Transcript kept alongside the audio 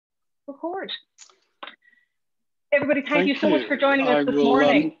Record. Everybody, thank you so you. much for joining us this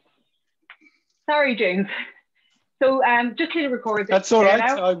morning. Sorry, James. So just hit record. That's all right.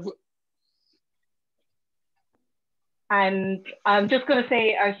 Now. And I'm just going to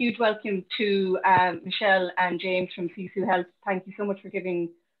say a huge welcome to Michelle and James from SiSU Health. Thank you so much for giving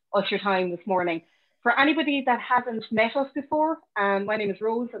us your time this morning. For anybody that hasn't met us before, my name is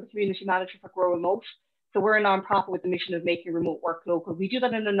Rose. I'm the Community Manager for Grow Remote. So we're a nonprofit with the mission of making remote work local. We do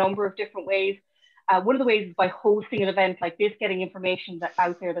that in a number of different ways. One of the ways is by hosting an event like this, getting information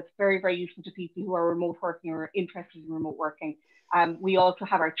out there that's very, very useful to people who are remote working or interested in remote working. We also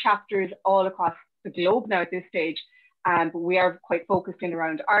have our chapters all across the globe now at this stage, but we are quite focused in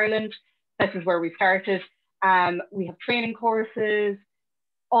around Ireland. This is where we started. We have training courses,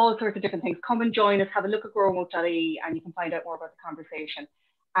 all sorts of different things. Come and join us, have a look at growremote.ie and you can find out more about the conversation.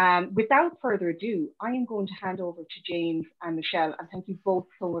 Without further ado, I am going to hand over to James and Michelle, and thank you both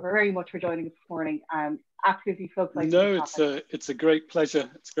so very much for joining us this morning. Absolutely so excited. No, it's a great pleasure.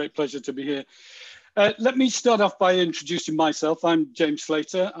 It's a great pleasure to be here. Let me start off by introducing myself. I'm James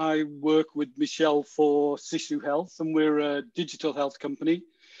Slater. I work with Michelle for SiSU Health, and we're a digital health company.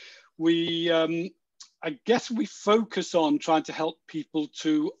 I guess we focus on trying to help people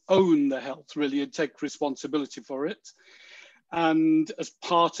to own their health, really, and take responsibility for it. And as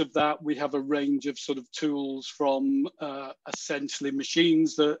part of that, we have a range of sort of tools from essentially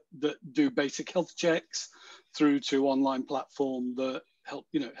machines that do basic health checks through to online platform that help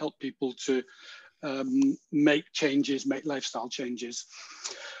people to make changes, make lifestyle changes.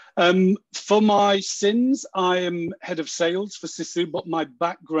 For my sins, I am head of sales for SiSU, but my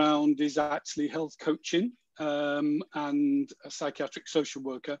background is actually health coaching and a psychiatric social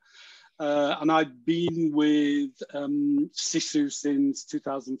worker. And I've been with SiSU since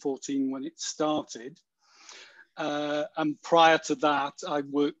 2014 when it started. And prior to that, I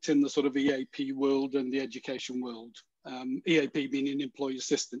worked in the sort of EAP world and the education world. EAP meaning employee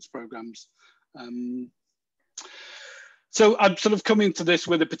assistance programs. So I'm sort of coming to this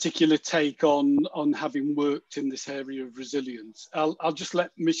with a particular take on having worked in this area of resilience. I'll just let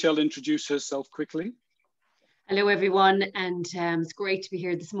Michelle introduce herself quickly. Hello, everyone, and it's great to be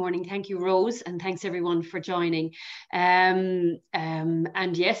here this morning. Thank you, Rose, and thanks everyone for joining. And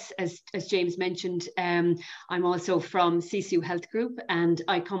yes, as James mentioned, I'm also from SiSU Health Group, and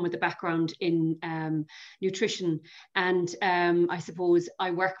I come with a background in nutrition. And I suppose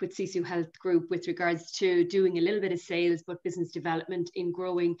I work with SiSU Health Group with regards to doing a little bit of sales, but business development in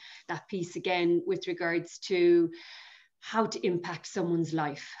growing that piece again with regards to how to impact someone's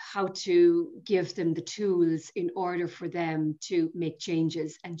life, how to give them the tools in order for them to make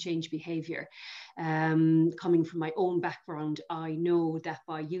changes and change behavior. Coming from my own background, I know that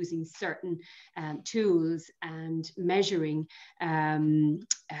by using certain tools and measuring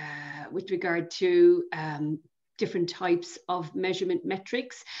with regard to different types of measurement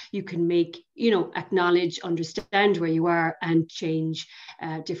metrics, you can make, acknowledge, understand where you are and change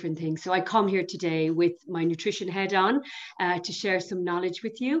different things. So I come here today with my nutrition head on to share some knowledge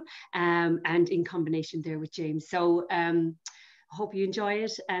with you and in combination there with James. So I hope you enjoy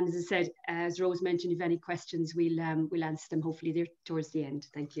it. And as I said, as Rose mentioned, if you have any questions, we'll answer them hopefully there towards the end.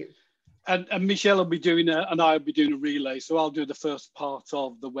 Thank you. And Michelle will be doing and I'll be doing a relay. So I'll do the first part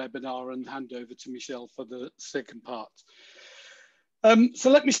of the webinar and hand over to Michelle for the second part.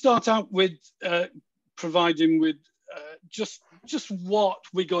 So let me start out with providing with just what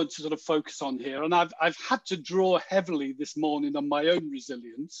we're going to sort of focus on here. And I've had to draw heavily this morning on my own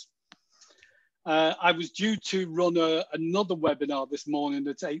resilience. I was due to run another webinar this morning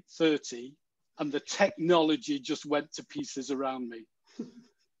at 8:30, and the technology just went to pieces around me.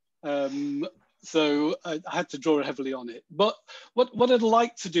 So I had to draw heavily on it. But what I'd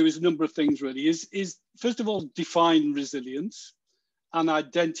like to do is a number of things really, is first of all, define resilience and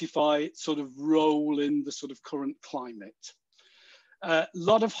identify its sort of role in the sort of current climate. A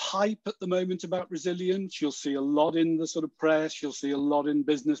lot of hype at the moment about resilience. You'll see a lot in the sort of press, you'll see a lot in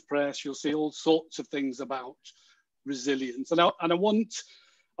business press, you'll see all sorts of things about resilience. And I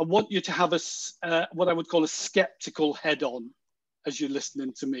want you to have what I would call a skeptical head on as you're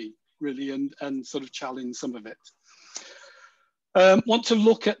listening to me, really, and sort of challenge some of it. Want to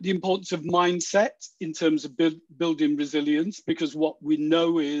look at the importance of mindset in terms of building resilience, because what we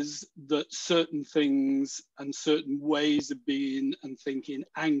know is that certain things and certain ways of being and thinking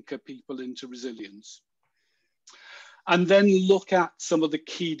anchor people into resilience. And then look at some of the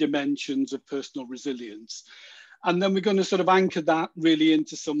key dimensions of personal resilience. And then we're going to sort of anchor that really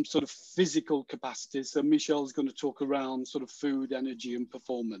into some sort of physical capacities. So Michelle's going to talk around sort of food, energy, and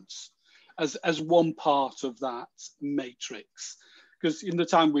performance as one part of that matrix. because in the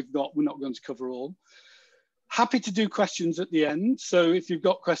time we've got, we're not going to cover all. Happy to do questions at the end. So if you've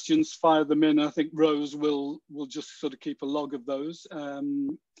got questions, fire them in. I think Rose will just sort of keep a log of those,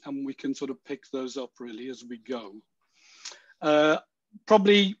 and we can sort of pick those up really as we go.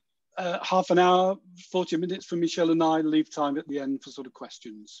 Probably half an hour, 40 minutes for Michelle and I, leave time at the end for sort of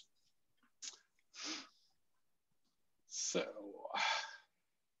questions. So,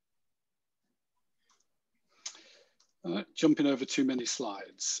 jumping over too many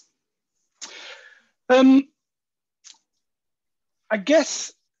slides. I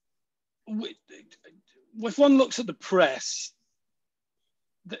guess if one looks at the press,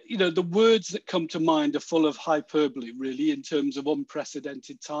 the words that come to mind are full of hyperbole, really, in terms of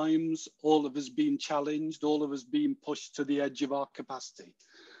unprecedented times, all of us being challenged, all of us being pushed to the edge of our capacity.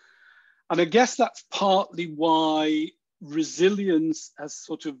 And I guess that's partly why resilience has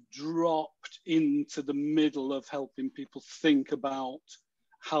sort of dropped into the middle of helping people think about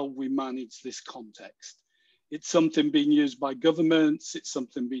how we manage this context. It's something being used by governments, it's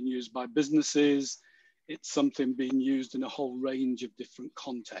something being used by businesses, it's something being used in a whole range of different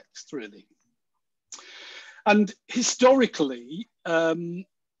contexts, really. And historically,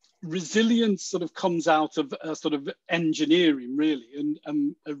 resilience sort of comes out of sort of engineering, really,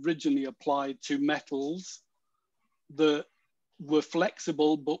 and originally applied to metals that were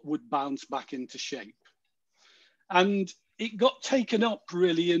flexible but would bounce back into shape. And it got taken up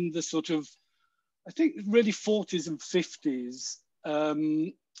really in the sort of, I think really 40s and 50s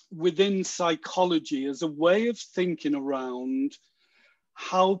within psychology as a way of thinking around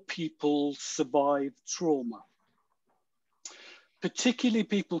how people survive trauma. Particularly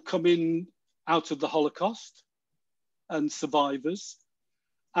people coming out of the Holocaust and survivors,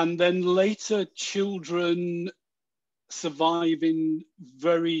 and then later children surviving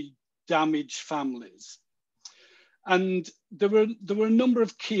very damaged families. And there were a number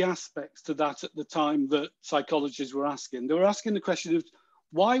of key aspects to that at the time that psychologists were asking. They were asking the question of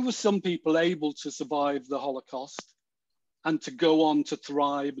why were some people able to survive the Holocaust and to go on to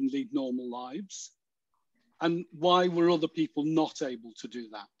thrive and lead normal lives? And why were other people not able to do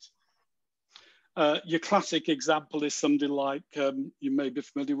that? Your classic example is somebody like, you may be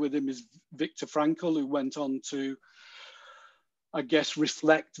familiar with him, is Viktor Frankl, who went on to, I guess,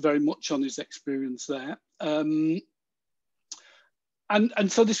 reflect very much on his experience there.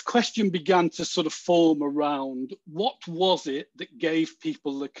 And so this question began to sort of form around what was it that gave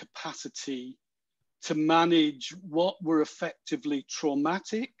people the capacity to manage what were effectively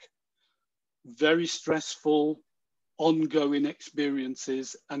traumatic, very stressful, ongoing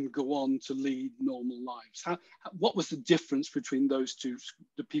experiences and go on to lead normal lives? What was the difference between those two,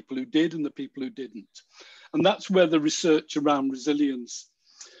 the people who did and the people who didn't? And that's where the research around resilience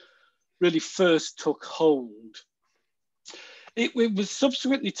really first took hold. It was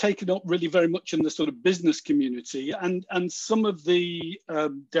subsequently taken up really very much in the sort of business community, and some of the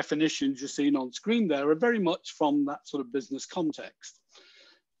definitions you're seeing on screen there are very much from that sort of business context.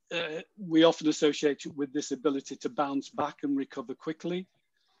 We often associate it with this ability to bounce back and recover quickly,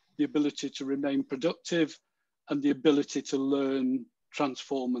 the ability to remain productive, and the ability to learn,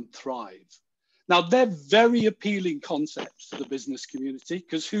 transform, and thrive. Now, they're very appealing concepts to the business community,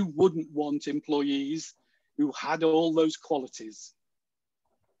 because who wouldn't want employees who had all those qualities?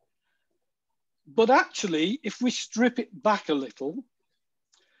 But actually, if we strip it back a little,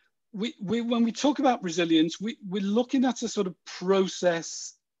 when we talk about resilience, we're looking at a sort of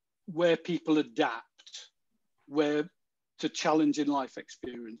process where people adapt, to challenging life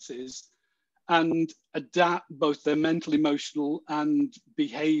experiences, and adapt both their mental, emotional, and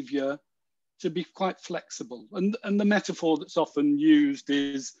behavior to be quite flexible. And the metaphor that's often used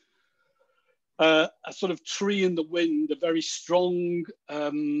is a sort of tree in the wind, a very strong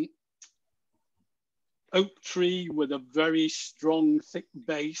oak tree with a very strong, thick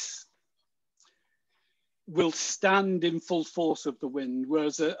base will stand in full force of the wind,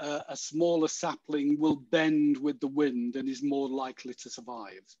 whereas a smaller sapling will bend with the wind and is more likely to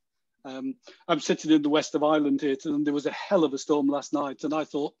survive. I'm sitting in the west of Ireland here, and there was a hell of a storm last night, and I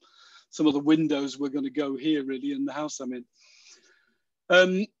thought some of the windows were going to go here, really, in the house I'm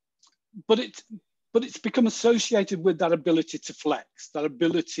in. But it's become associated with that ability to flex, that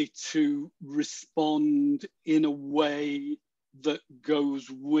ability to respond in a way that goes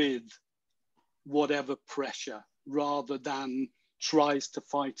with whatever pressure, rather than tries to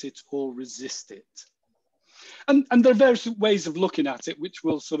fight it or resist it. And there are various ways of looking at it, which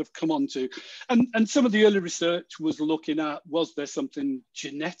we'll sort of come on to. And some of the early research was looking at, was there something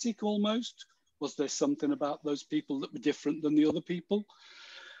genetic almost? Was there something about those people that were different than the other people?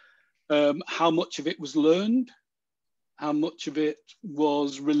 How much of it was learned? how much of it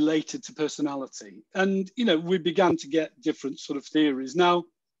was related to personality. And, you know, we began to get different sort of theories. Now,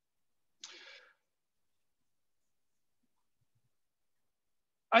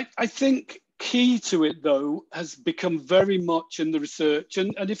 I think key to it, though, has become very much in the research.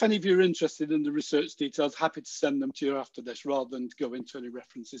 And if any of you are interested in the research details, happy to send them to you after this rather than to go into any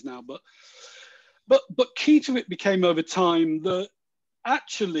references now. But key to it became over time that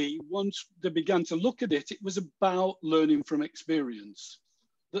actually, once they began to look at it, it was about learning from experience.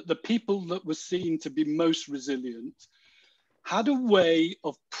 That the people that were seen to be most resilient had a way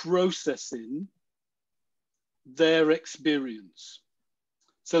of processing their experience.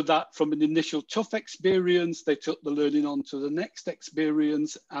 So that from an initial tough experience, they took the learning on to the next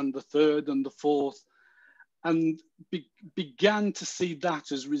experience and the third and the fourth, and began to see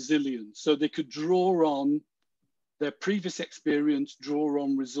that as resilience. So they could draw on their previous experience, draw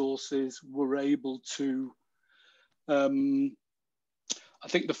on resources, were able to, I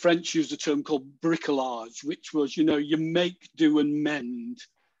think the French used a term called bricolage, which was, you know, you make, do and mend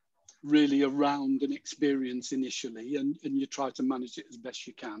really around an experience initially, and you try to manage it as best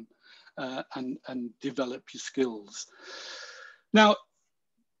you can and develop your skills. Now,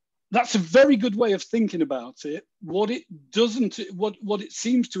 that's a very good way of thinking about it. What it doesn't, what it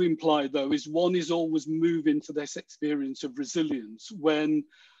seems to imply, though, is one is always moving to this experience of resilience, when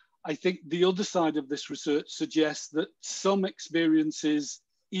I think the other side of this research suggests that some experiences,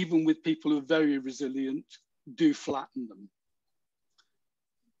 even with people who are very resilient, do flatten them.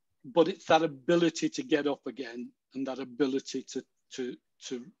 But it's that ability to get up again and that ability to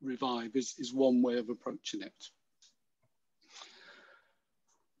revive is one way of approaching it.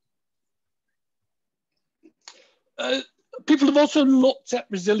 People have also looked at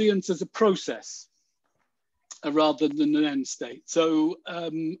resilience as a process rather than an end state. So,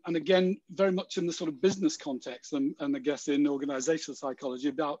 and again, very much in the sort of business context and I guess in organizational psychology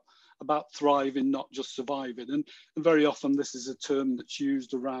about thriving, not just surviving. And very often this is a term that's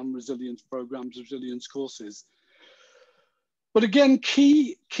used around resilience programs, resilience courses. But again,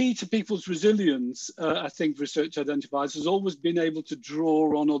 key to people's resilience, I think research identifies, has always been able to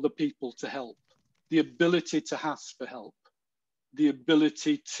draw on other people to help. The ability to ask for help, the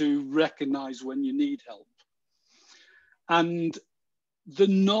ability to recognize when you need help. And the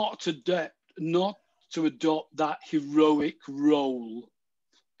not to adopt that heroic role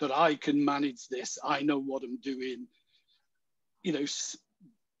that I can manage this, I know what I'm doing, you know,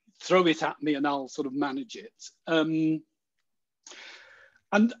 throw it at me and I'll sort of manage it. And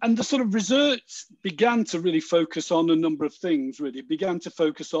the sort of research began to really focus on a number of things, really. It began to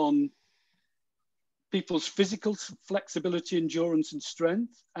focus on people's physical flexibility, endurance and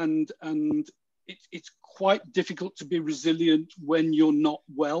strength. And it's quite difficult to be resilient when you're not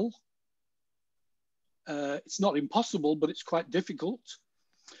well. It's not impossible, but it's quite difficult.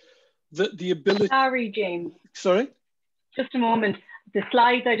 The ability... Sorry, James. Sorry? Just a moment. The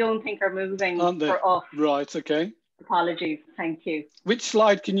slides I don't think are moving Aren't they? For us. Right, okay. Apologies, thank you. Which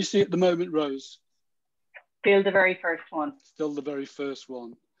slide can you see at the moment, Rose? Still the very first one. Still the very first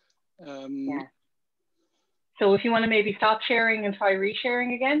one. Yeah. So if you want to maybe stop sharing and try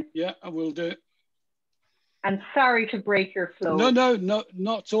resharing again. Yeah, I will do it. And sorry to break your flow. No,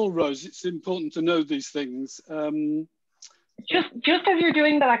 not at all, Rose. It's important to know these things. Just as you're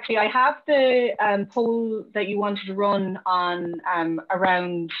doing that, actually, I have the poll that you wanted to run on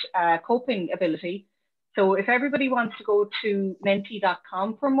around coping ability. So if everybody wants to go to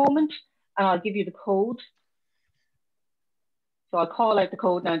menti.com for a moment, and I'll give you the code. So I'll call out the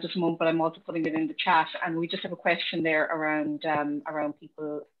code now in just a moment, but I'm also putting it in the chat. And we just have a question there around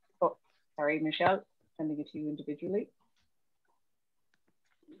people. Oh, sorry, Michelle, sending it to you individually.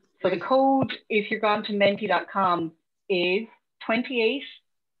 So the code, if you're gone to menti.com, is 28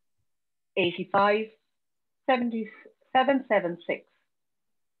 85 776.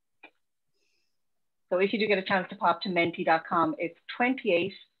 So if you do get a chance to pop to menti.com, it's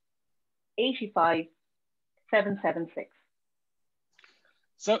 28 85 776.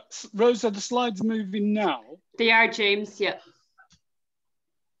 So, Rose, are the slides moving now? They are, James, yeah.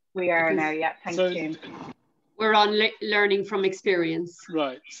 We are now, yeah. Thanks, James. We're on learning from experience.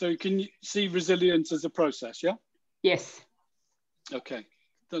 Right. So can you see resilience as a process, yeah? Yes. Okay.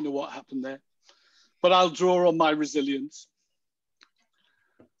 Don't know what happened there, but I'll draw on my resilience.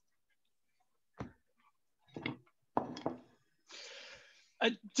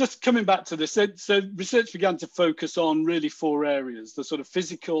 Just coming back to this, so research began to focus on really 4 areas: the sort of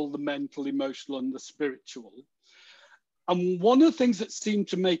physical, the mental, emotional, and the spiritual. And one of the things that seemed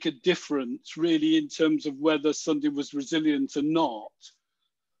to make a difference really in terms of whether somebody was resilient or not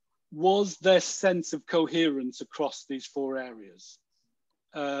was their sense of coherence across these four areas.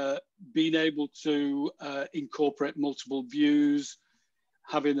 Being able to incorporate multiple views,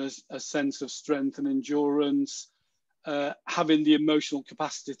 having a sense of strength and endurance, having the emotional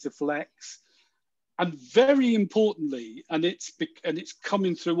capacity to flex, and very importantly, and it's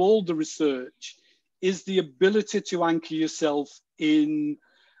coming through all the research, is the ability to anchor yourself in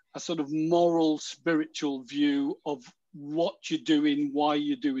a sort of moral, spiritual view of what you're doing, why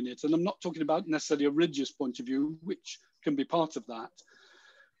you're doing it. And I'm not talking about necessarily a religious point of view, which can be part of that,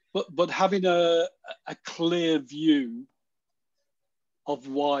 but having a clear view of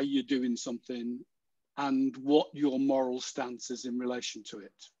why you're doing something and what your moral stance is in relation to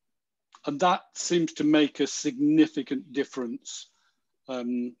it. And that seems to make a significant difference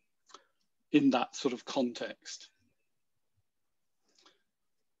in that sort of context.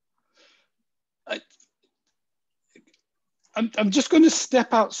 I'm just going to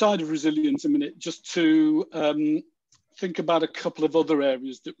step outside of resilience a minute just to think about a couple of other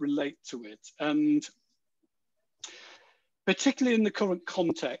areas that relate to it. And particularly in the current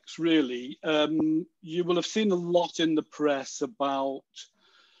context, really, you will have seen a lot in the press about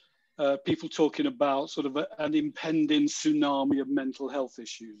people talking about sort of an impending tsunami of mental health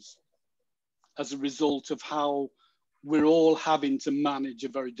issues as a result of how we're all having to manage a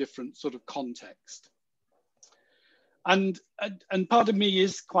very different sort of context. And part of me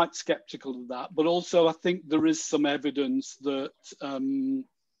is quite skeptical of that, but also I think there is some evidence that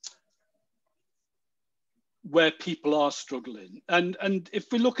where people are struggling. And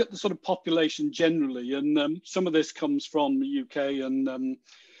if we look at the sort of population generally, and some of this comes from the UK and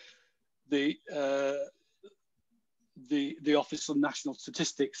the Office of National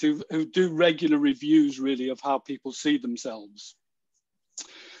Statistics, who do regular reviews really of how people see themselves,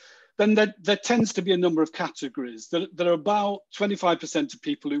 then there tends to be a number of categories. There are about 25% of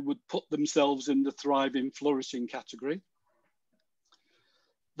people who would put themselves in the thriving, flourishing category.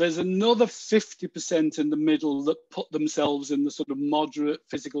 There's another 50% in the middle that put themselves in the sort of moderate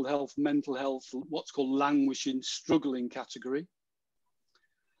physical health, mental health, what's called languishing, struggling category.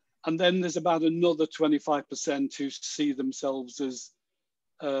 And then there's about another 25% who see themselves as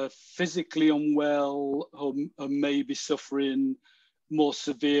physically unwell or maybe suffering more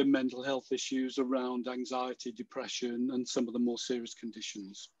severe mental health issues around anxiety, depression, and some of the more serious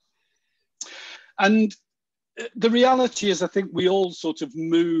conditions. And the reality is, I think we all sort of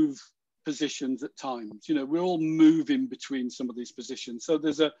move positions at times. You know, we're all moving between some of these positions. So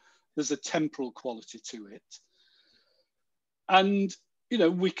there's a temporal quality to it. And you know,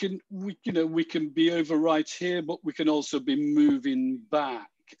 we can be over right here, but we can also be moving back.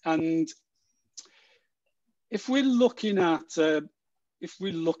 And if we're looking at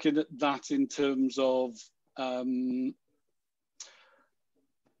that in terms of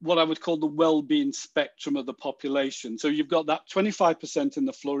what I would call the well-being spectrum of the population. So you've got that 25% in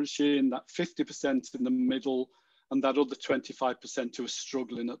the flourishing, that 50% in the middle, and that other 25% who are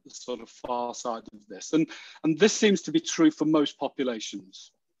struggling at the sort of far side of this. And this seems to be true for most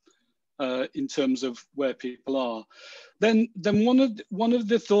populations in terms of where people are. Then one of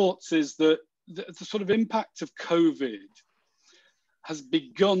the thoughts is that the sort of impact of COVID has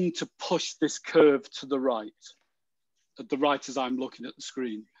begun to push this curve to the right, at the right as I'm looking at the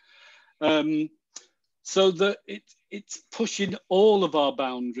screen. So that it's pushing all of our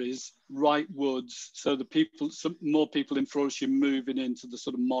boundaries rightwards. So more people in flourishing moving into the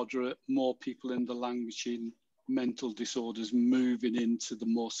sort of moderate, more people in the languishing mental disorders moving into the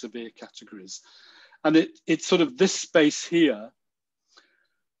more severe categories. And it's sort of this space here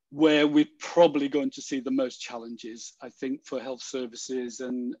where we're probably going to see the most challenges, I think, for health services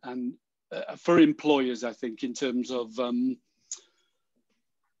and for employers, I think, in terms of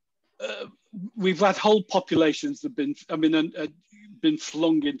we've had whole populations that have been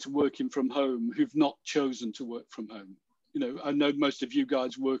flung into working from home who've not chosen to work from home. You know, I know most of you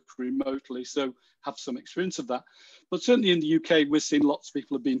guys work remotely, so have some experience of that. But certainly in the UK, we're seeing lots of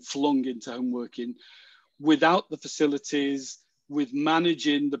people have been flung into home working without the facilities, with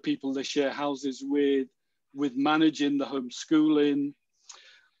managing the people they share houses with managing the homeschooling,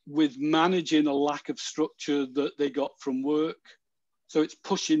 with managing a lack of structure that they got from work. So it's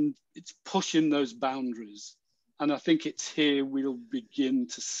pushing those boundaries. And I think it's here we'll begin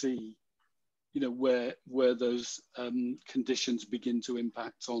to see, you know, where those conditions begin to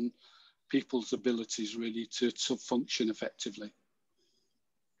impact on people's abilities really to function effectively.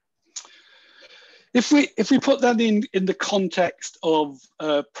 If we put that in the context of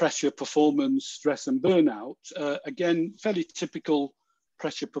pressure, performance, stress, and burnout, again, fairly typical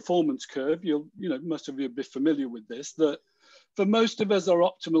pressure performance curve. Most of you will be familiar with this. That for most of us, our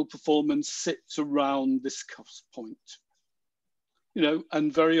optimal performance sits around this cusp point. You know,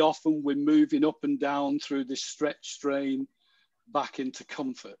 and very often we're moving up and down through this stretch strain back into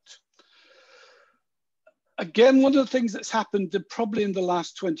comfort. Again, one of the things that's happened probably in the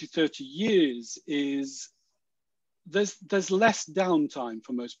last 20, 30 years is there's less downtime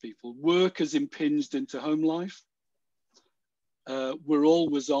for most people. Work has impinged into home life. We're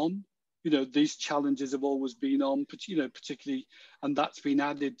always on. You know, these challenges have always been on, but, you know, particularly, and that's been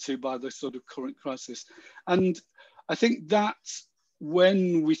added to by the sort of current crisis. And I think that's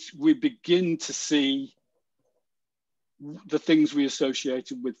when we begin to see the things we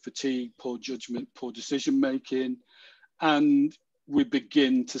associated with fatigue, poor judgment, poor decision making, and we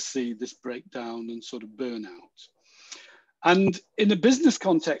begin to see this breakdown and sort of burnout. And in a business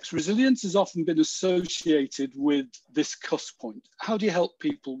context, resilience has often been associated with this cusp point. How do you help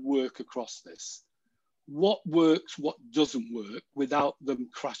people work across this? What works, what doesn't work, without them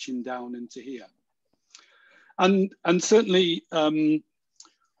crashing down into here? And certainly,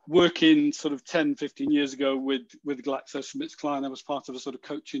 working sort of 10, 15 years ago with GlaxoSmithKline, I was part of a sort of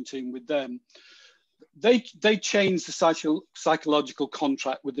coaching team with them. They changed the psychological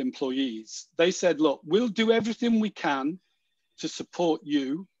contract with employees. They said, look, we'll do everything we can to support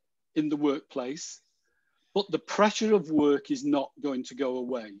you in the workplace, but the pressure of work is not going to go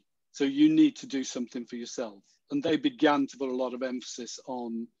away. So you need to do something for yourself. And they began to put a lot of emphasis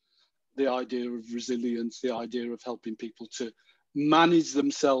on the idea of resilience, the idea of helping people to manage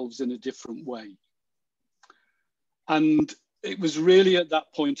themselves in a different way. And it was really at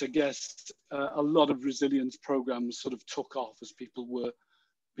that point, I guess, a lot of resilience programs sort of took off as people were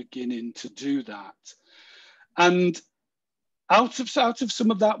beginning to do that. And out of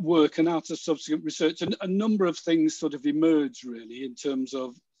some of that work and out of subsequent research, a number of things sort of emerged really in terms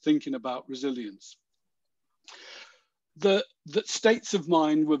of thinking about resilience. That states of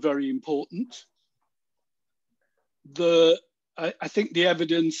mind were very important. I think the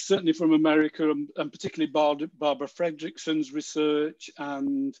evidence, certainly from America and particularly Barbara Fredrickson's research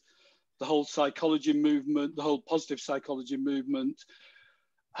and the whole psychology movement, the whole positive psychology movement,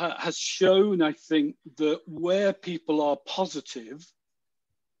 has shown, I think, that where people are positive,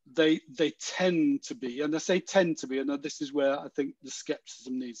 they tend to be, and I say tend to be, and this is where I think the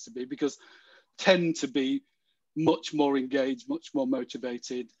skepticism needs to be, because tend to be much more engaged, much more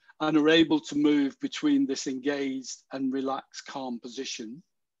motivated, and are able to move between this engaged and relaxed, calm position.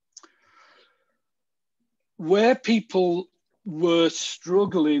 Where people were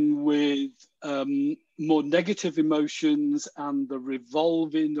struggling with more negative emotions and the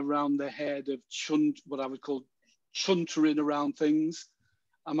revolving around their head of what I would call chuntering around things.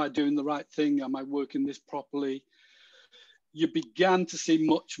 Am I doing the right thing? Am I working this properly? You began to see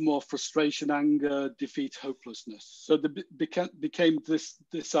much more frustration, anger, defeat, hopelessness. So there became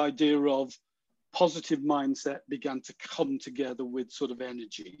this idea of positive mindset began to come together with sort of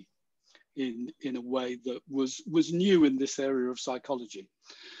energy in a way that was new in this area of psychology.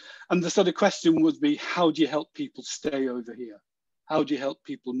 And the sort of question would be, how do you help people stay over here? How do you help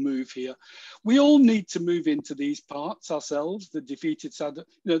people move here? We all need to move into these parts ourselves, the defeated side.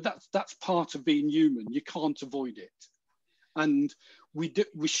 You know, that's part of being human. You can't avoid it. And we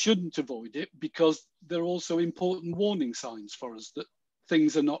shouldn't avoid it, because they're also important warning signs for us that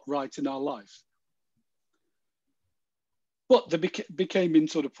things are not right in our life. But they became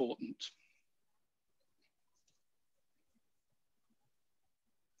sort of important.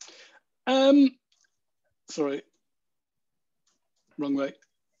 Sorry, wrong way.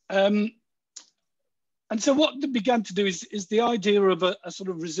 And so what they began to do is the idea of a sort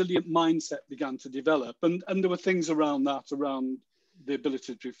of resilient mindset began to develop. And there were things around that, around the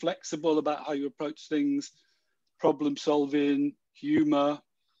ability to be flexible about how you approach things, problem solving, humor,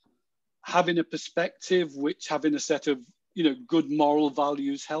 having a perspective, which having a set of, you know, good moral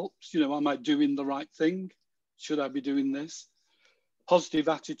values helps. You know, am I doing the right thing? Should I be doing this? Positive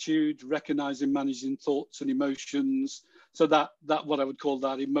attitude, recognizing, managing thoughts and emotions. So that what I would call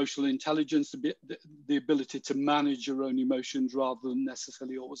that emotional intelligence, the ability to manage your own emotions rather than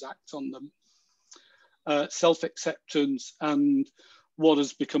necessarily always act on them. Self-acceptance and what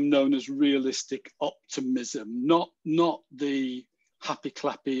has become known as realistic optimism, not the happy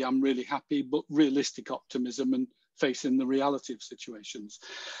clappy, I'm really happy, but realistic optimism and facing the reality of situations.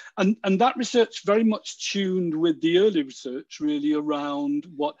 And that research very much tuned with the early research really around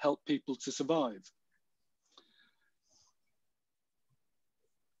what helped people to survive.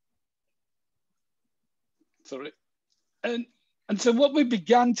 Sorry. And so what we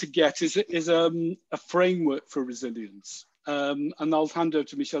began to get is a framework for resilience. and I'll hand over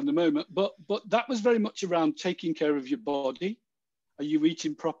to Michelle in a moment, but that was very much around taking care of your body. Are you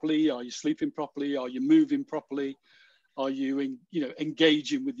eating properly? Are you sleeping properly? Are you moving properly? Are you,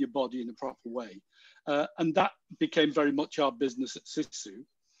 engaging with your body in a proper way? And that became very much our business at SiSU.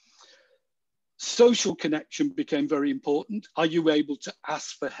 Social connection became very important. Are you able to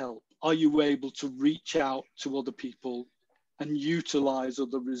ask for help? Are you able to reach out to other people and utilize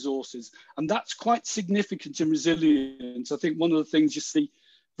other resources? And that's quite significant in resilience. I think one of the things you see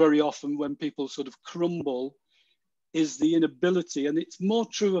very often when people sort of crumble is the inability, and it's more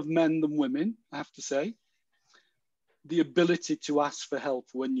true of men than women, I have to say, the ability to ask for help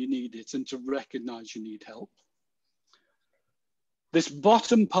when you need it and to recognize you need help. This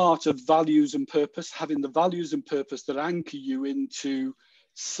bottom part of values and purpose, having the values and purpose that anchor you into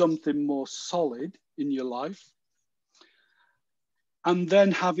something more solid in your life, and then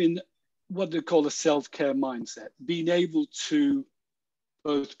having what they call a self-care mindset, being able to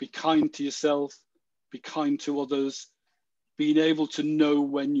both be kind to yourself, be kind to others, being able to know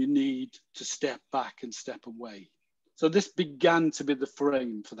when you need to step back and step away. So this began to be the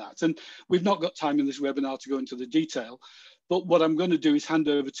frame for that. And we've not got time in this webinar to go into the detail, but what I'm going to do is hand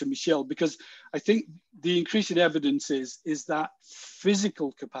over to Michelle, because I think the increasing evidence is that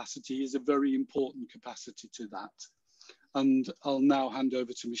physical capacity is a very important capacity to that. And I'll now hand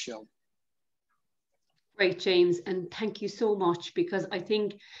over to Michelle. Great, James, and thank you so much, because I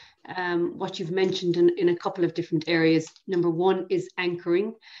think what you've mentioned in a couple of different areas. Number one is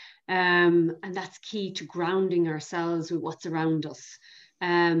anchoring, and that's key to grounding ourselves with what's around us.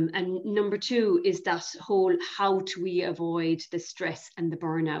 And number two is that whole, how do we avoid the stress and the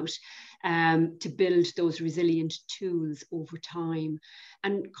burnout, to build those resilient tools over time.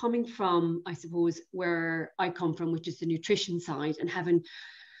 And coming from, I suppose, where I come from, which is the nutrition side, and having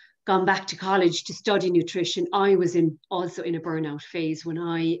gone back to college to study nutrition, I was also in a burnout phase when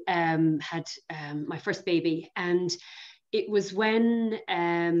I had my first baby. And it was when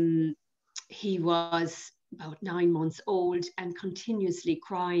he was about 9 months old and continuously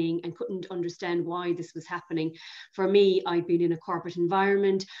crying and couldn't understand why this was happening. For me, I'd been in a corporate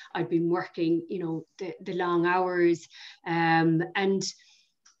environment, I'd been working, the long hours, and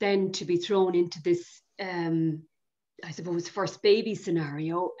then to be thrown into this I suppose first baby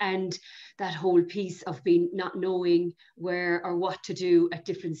scenario, and that whole piece of not knowing where or what to do at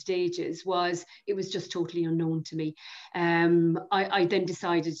different stages it was just totally unknown to me. I then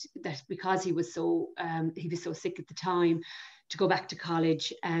decided that because he was so sick at the time, to go back to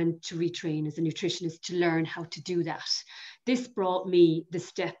college and to retrain as a nutritionist to learn how to do that. This brought me the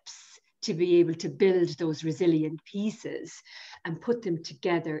steps to be able to build those resilient pieces and put them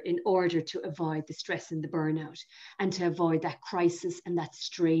together in order to avoid the stress and the burnout, and to avoid that crisis and that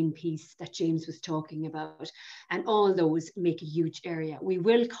strain piece that James was talking about. And all those make a huge area. We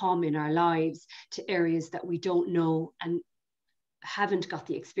will come in our lives to areas that we don't know and haven't got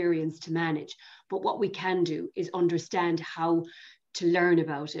the experience to manage. But what we can do is understand how to learn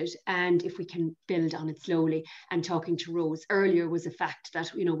about it, and if we can build on it slowly. And talking to Rose earlier was a fact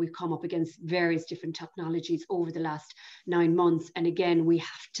that we've come up against various different technologies over the last 9 months, and again we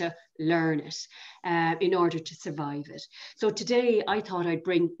have to learn it in order to survive it. So today I thought I'd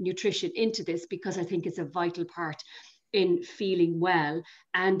bring nutrition into this, because I think it's a vital part in feeling well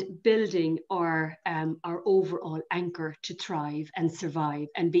and building our overall anchor to thrive and survive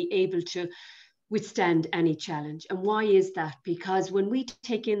and be able to withstand any challenge. And why is that? Because when we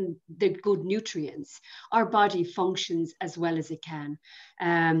take in the good nutrients, our body functions as well as it can.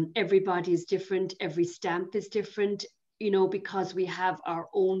 Everybody is different, every stamp is different, because we have our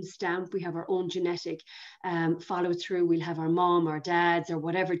own stamp, we have our own genetic follow through, we'll have our mom, our dads, or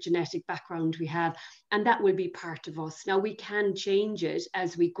whatever genetic background we have, and that will be part of us. Now we can change it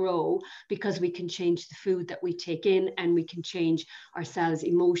as we grow, because we can change the food that we take in, and we can change ourselves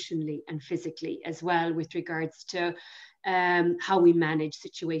emotionally and physically as well, with regards to how we manage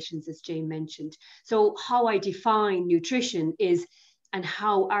situations, as Jane mentioned. So how I define nutrition is, and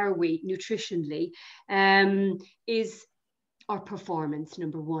how are we nutritionally, is our performance.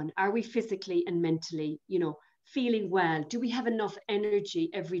 Number one, are we physically and mentally, feeling well? Do we have enough energy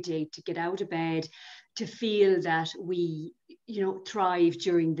every day to get out of bed, to feel that we, thrive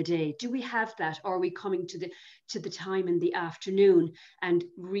during the day? Do we have that? Or are we coming to the time in the afternoon and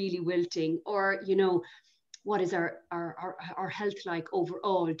really wilting? Or, what is our health like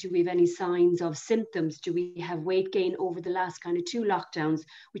overall? Do we have any signs of symptoms? Do we have weight gain over the last kind of 2 lockdowns,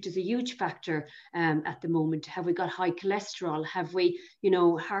 which is a huge factor at the moment? Have we got high cholesterol? Have we,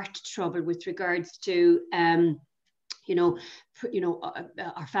 heart trouble with regards to,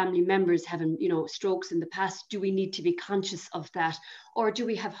 our family members having, strokes in the past? Do we need to be conscious of that? Or do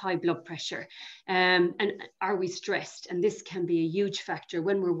we have high blood pressure? And are we stressed? And this can be a huge factor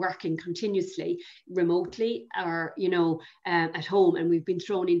when we're working continuously, remotely, or, at home, and we've been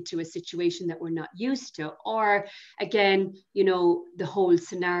thrown into a situation that we're not used to. Or again, the whole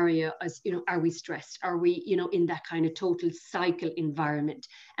scenario as, are we stressed? Are we, in that kind of total cycle environment?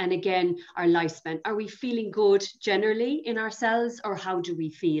 And again, our lifespan, are we feeling good generally in ourselves, or how do we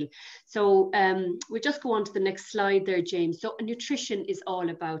feel? So we'll just go on to the next slide there, James. So nutrition is all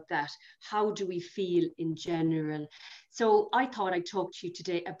about that. How do we feel in general? So I thought I'd talk to you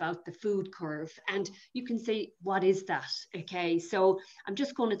today about the food curve, and you can say, what is that? Okay, so I'm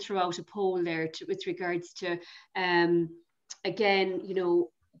just going to throw out a poll there with regards to, again,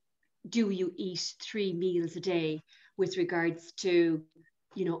 do you eat 3 meals a day with regards to,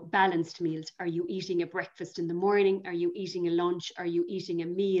 balanced meals? Are you eating a breakfast in the morning? Are you eating a lunch? Are you eating a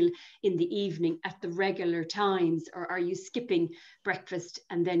meal in the evening at the regular times? Or are you skipping breakfast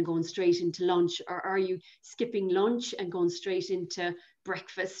and then going straight into lunch? Or are you skipping lunch and going straight into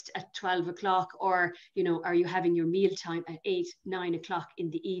breakfast at 12 o'clock? Or, are you having your meal time at 8, 9 o'clock in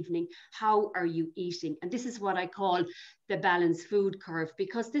the evening? How are you eating? And this is what I call the balanced food curve,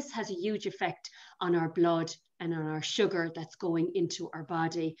 because this has a huge effect on our blood and on our sugar that's going into our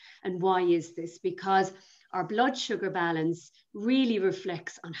body. And why is this? Because our blood sugar balance really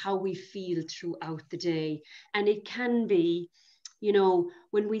reflects on how we feel throughout the day. And it can be,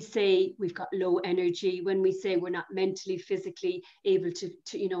 when we say we've got low energy, when we say we're not mentally, physically able to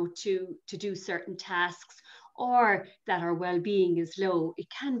do certain tasks, or that our well-being is low, it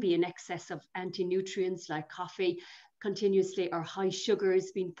can be an excess of anti-nutrients like coffee continuously, or high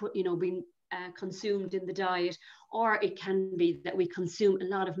sugars being consumed in the diet, or it can be that we consume a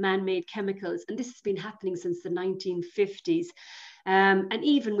lot of man-made chemicals, and this has been happening since the 1950s. And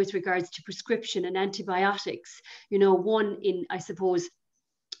even with regards to prescription and antibiotics, one in, I suppose,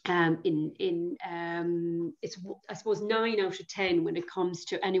 it's, I suppose, 9 out of 10 when it comes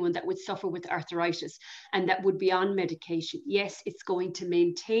to anyone that would suffer with arthritis and that would be on medication. Yes, it's going to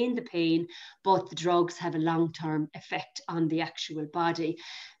maintain the pain, but the drugs have a long-term effect on the actual body.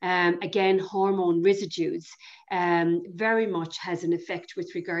 Again, hormone residues very much has an effect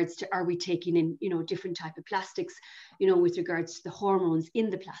with regards to, are we taking in, different type of plastics, with regards to the hormones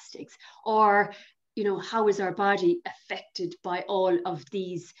in the plastics, or how is our body affected by all of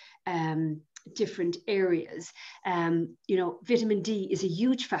these different areas? Vitamin D is a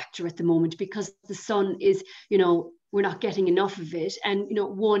huge factor at the moment because the sun is, we're not getting enough of it. And,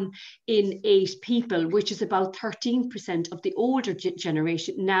 1 in 8 people, which is about 13% of the older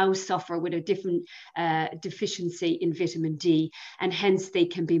generation, now suffer with a different deficiency in vitamin D. And hence they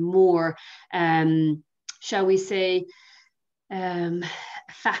can be more, shall we say,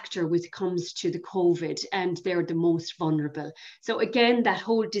 factor when it comes to the COVID, and they're the most vulnerable. So again, that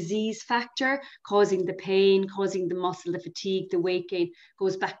whole disease factor causing the pain, causing the muscle, the fatigue, the weight gain,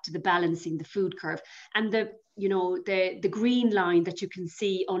 goes back to the balancing the food curve. And the green line that you can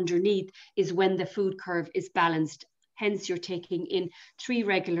see underneath is when the food curve is balanced. Hence, you're taking in 3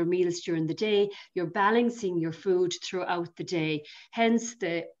 regular meals during the day. You're balancing your food throughout the day. Hence,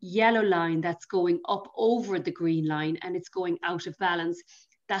 the yellow line that's going up over the green line and it's going out of balance.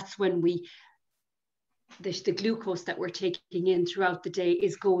 That's when the glucose that we're taking in throughout the day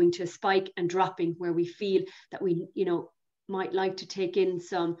is going to spike and dropping, where we feel that we, might like to take in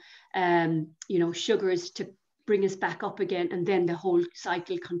some, sugars to bring us back up again, and then the whole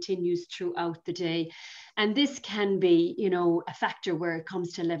cycle continues throughout the day. And this can be, a factor where it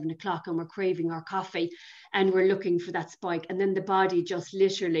comes to 11 o'clock and we're craving our coffee and we're looking for that spike, and then the body just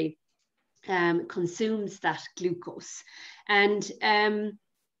literally consumes that glucose. And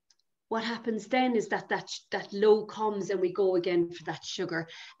what happens then is that low comes and we go again for that sugar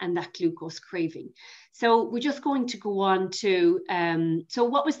and that glucose craving. So we're just going to go on to, so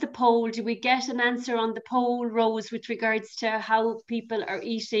what was the poll? Did we get an answer on the poll, Rose, with regards to how people are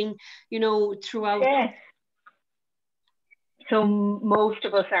eating, throughout? Yes. So most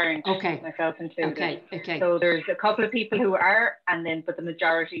of us aren't, okay, myself included. Okay. So there's a couple of people who are, but the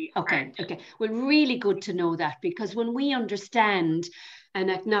majority aren't. Okay. Well, really good to know that, because when we understand and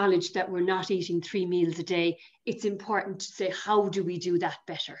acknowledge that we're not eating 3 meals a day, it's important to say, how do we do that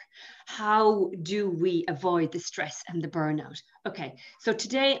better? How do we avoid the stress and the burnout? Okay, so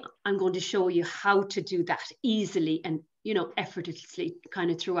today I'm going to show you how to do that easily and, effortlessly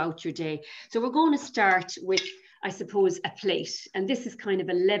kind of throughout your day. So we're going to start with, I suppose, a plate. And this is kind of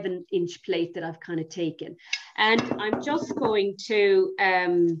 11-inch plate that I've kind of taken. And I'm just going to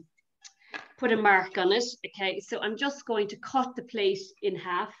put a mark on it. Okay, so I'm just going to cut the plate in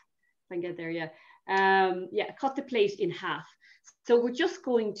half. If I can get there, yeah. Yeah, cut the plate in half. So we're just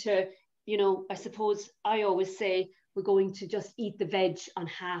going to, you know, I suppose I always say we're going to just eat the veg on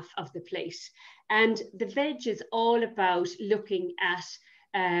half of the plate. And the veg is all about looking at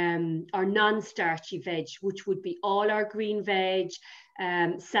our non-starchy veg, which would be all our green veg,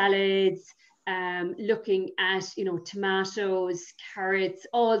 salads, looking at, you know, tomatoes, carrots,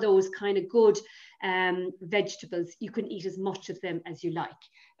 all those kind of good vegetables. You can eat as much of them as you like.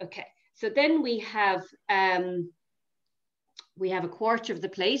 Okay, so then we have a quarter of the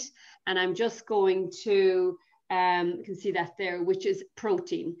plate, and I'm just going to, you can see that there, which is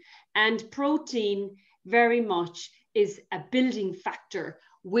protein. And protein very much is a building factor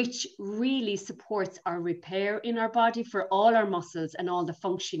which really supports our repair in our body for all our muscles and all the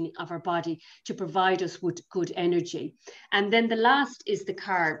functioning of our body to provide us with good energy. And then the last is the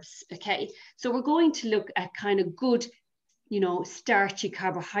carbs. Okay, so we're going to look at kind of good, you know, starchy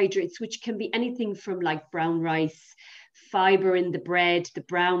carbohydrates, which can be anything from like brown rice, fiber in the bread, the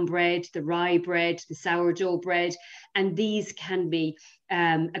brown bread, the rye bread, the sourdough bread. And these can be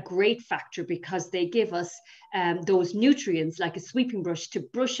a great factor because they give us those nutrients like a sweeping brush to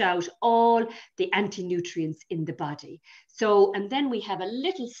brush out all the anti-nutrients in the body. So, and then we have a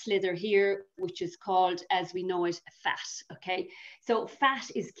little slither here, which is called, as we know it, fat. Okay, so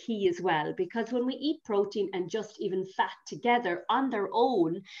fat is key as well, because when we eat protein and just even fat together on their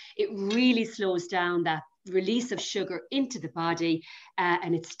own, it really slows down that release of sugar into the body,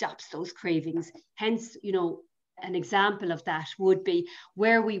 and it stops those cravings. Hence, you know, an example of that would be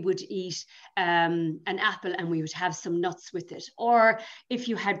where we would eat an apple and we would have some nuts with it. Or if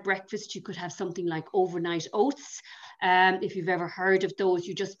you had breakfast, you could have something like overnight oats. If you've ever heard of those,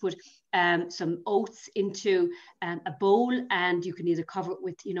 you just put some oats into a bowl, and you can either cover it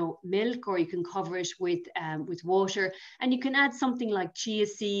with, you know, milk, or you can cover it with water, and you can add something like chia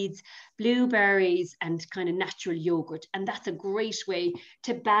seeds, blueberries, and kind of natural yogurt. And that's a great way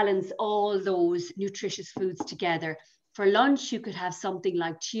to balance all those nutritious foods together. For lunch, you could have something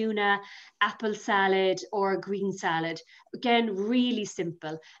like tuna, apple salad, or a green salad. Again, really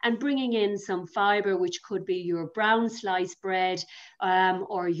simple. And bringing in some fiber, which could be your brown sliced bread,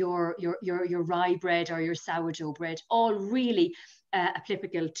 or your rye bread or your sourdough bread, all really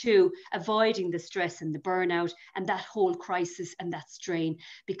applicable to avoiding the stress and the burnout and that whole crisis and that strain.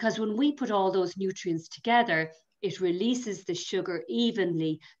 Because when we put all those nutrients together, it releases the sugar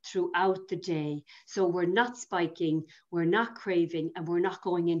evenly throughout the day. So we're not spiking, we're not craving, and we're not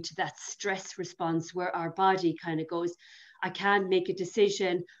going into that stress response where our body kind of goes, I can't make a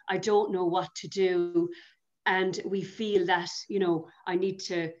decision, I don't know what to do. And we feel that, you know, I need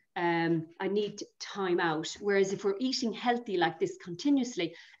time out. Whereas if we're eating healthy like this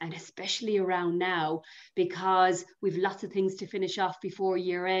continuously, and especially around now, because we've lots of things to finish off before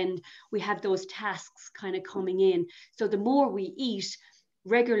year end, we have those tasks kind of coming in. So the more we eat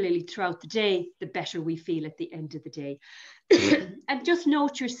regularly throughout the day, the better we feel at the end of the day. And just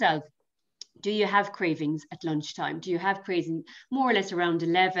note yourself, do you have cravings at lunchtime? Do you have cravings more or less around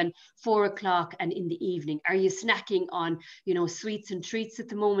 11, 4 o'clock and in the evening? Are you snacking on, you know, sweets and treats at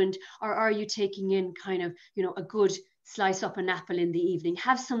the moment? Or are you taking in kind of, you know, a good slice up an apple in the evening?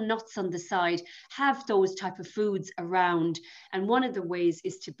 Have some nuts on the side, have those type of foods around. And one of the ways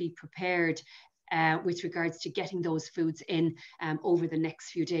is to be prepared with regards to getting those foods in over the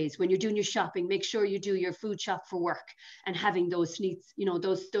next few days. When you're doing your shopping, make sure you do your food shop for work, and having those needs, you know,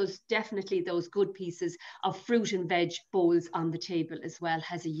 those definitely those good pieces of fruit and veg bowls on the table as well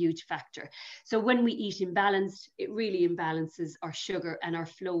has a huge factor. So when we eat imbalanced, it really imbalances our sugar and our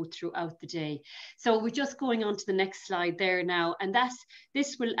flow throughout the day. So we're just going on to the next slide there now, and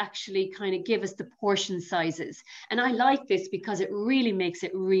this will actually kind of give us the portion sizes. And I like this because it really makes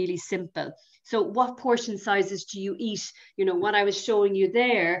it really simple. So what portion sizes do you eat? You know, what I was showing you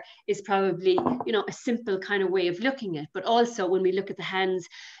there is probably, you know, a simple kind of way of looking at it. But also when we look at the hands,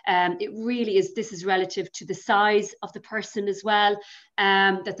 it really is, this is relative to the size of the person as well,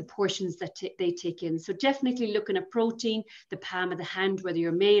 that the portions that they take in. So definitely looking at protein, the palm of the hand, whether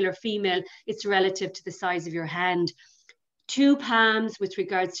you're male or female, it's relative to the size of your hand. 2 palms with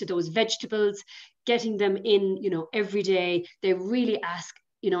regards to those vegetables, getting them in, you know, every day. They really ask,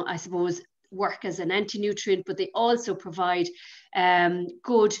 you know, I suppose, work as an anti-nutrient, but they also provide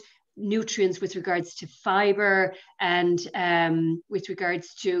good nutrients with regards to fiber and with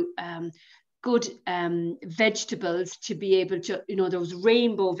regards to good vegetables to be able to, those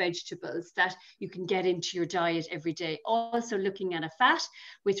rainbow vegetables that you can get into your diet every day. Also looking at a fat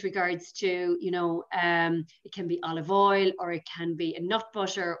with regards to, it can be olive oil, or it can be a nut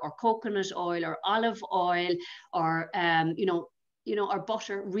butter or coconut oil or olive oil, or, or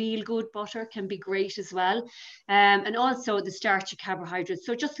butter. Real good butter can be great as well. And also the starchy carbohydrates.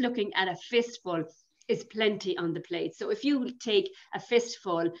 So just looking at a fistful is plenty on the plate. So if you take a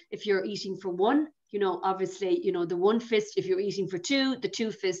fistful, if you're eating for one, obviously, the one fist, if you're eating for two, the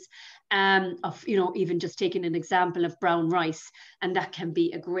two fists of, even just taking an example of brown rice, and that can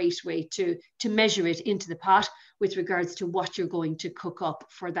be a great way to measure it into the pot with regards to what you're going to cook up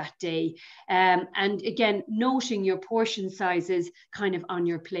for that day. And again, noting your portion sizes kind of on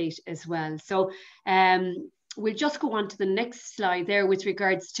your plate as well. So we'll just go on to the next slide there with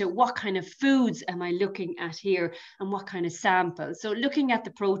regards to what kind of foods am I looking at here and what kind of samples. So looking at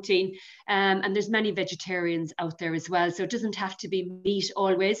the protein, and there's many vegetarians out there as well, so it doesn't have to be meat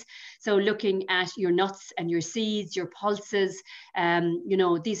always. So looking at your nuts and your seeds, your pulses,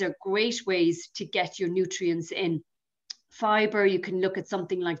 these are great ways to get your nutrients in. Fiber, you can look at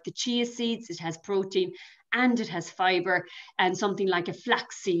something like the chia seeds. It has protein and it has fiber, and something like a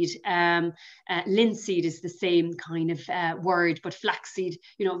flaxseed. Linseed is the same kind of word, but flaxseed,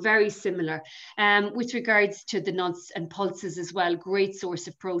 very similar. With regards to the nuts and pulses as well, great source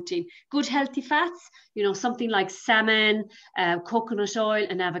of protein. Good healthy fats, something like salmon, coconut oil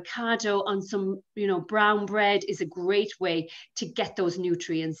and avocado on some, brown bread is a great way to get those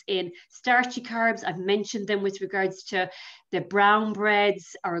nutrients in. Starchy carbs, I've mentioned them with regards to the brown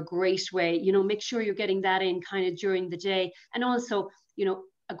breads are a great way, make sure you're getting that in kind of during the day. And also,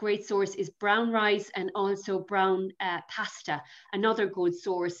 a great source is brown rice and also brown pasta, another good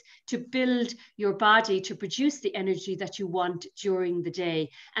source to build your body to produce the energy that you want during the day.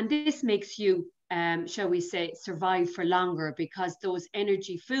 And this makes you, shall we say, survive for longer, because those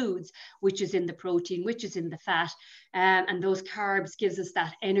energy foods, which is in the protein, which is in the fat, and those carbs gives us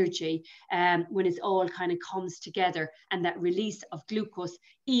that energy when it all kind of comes together, and that release of glucose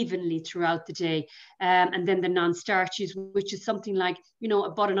evenly throughout the day. And then the non-starches, which is something like, a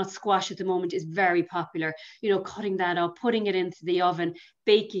butternut squash at the moment is very popular, cutting that up, putting it into the oven,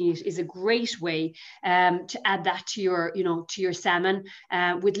 baking it is a great way to add that to your, to your salmon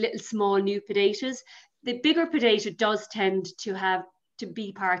with little small new potatoes. The bigger potato does tend to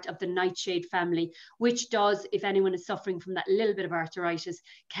be part of the nightshade family, which does, if anyone is suffering from that little bit of arthritis,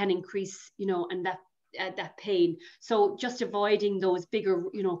 can increase, and that pain. So just avoiding those bigger,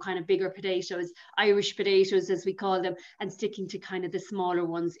 kind of bigger potatoes, Irish potatoes as we call them, and sticking to kind of the smaller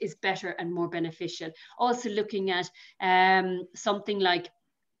ones is better and more beneficial. Also looking at something like,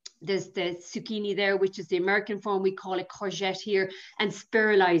 there's the zucchini there, which is the American form. We call it courgette here, and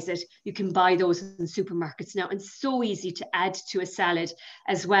spiralize it. You can buy those in supermarkets now, and so easy to add to a salad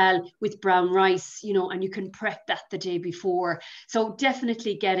as well with brown rice, and you can prep that the day before. So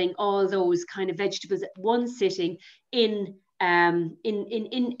definitely getting all those kind of vegetables at one sitting in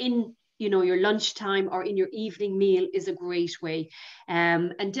your lunchtime or in your evening meal is a great way.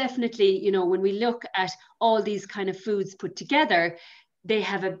 And definitely, when we look at all these kind of foods put together, they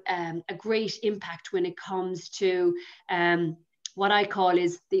have a great impact when it comes to what I call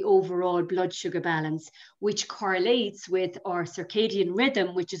is the overall blood sugar balance, which correlates with our circadian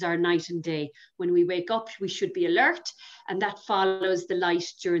rhythm, which is our night and day. When we wake up, we should be alert, and that follows the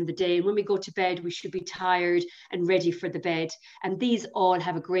light during the day. And when we go to bed, we should be tired and ready for the bed. And these all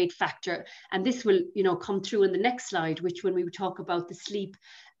have a great factor. And this will, come through in the next slide, which when we talk about the sleep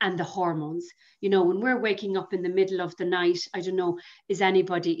and the hormones. When we're waking up in the middle of the night, I don't know, is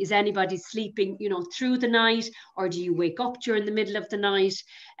anybody sleeping, through the night, or do you wake up during the middle of the night?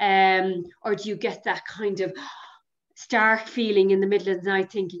 Or do you get that kind of stark feeling in the middle of the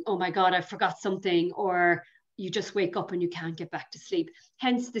night thinking, oh my God, I forgot something, or you just wake up and you can't get back to sleep.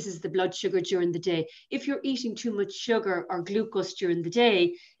 Hence, this is the blood sugar during the day. If you're eating too much sugar or glucose during the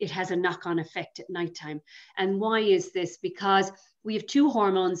day, it has a knock-on effect at nighttime. And why is this? Because we have two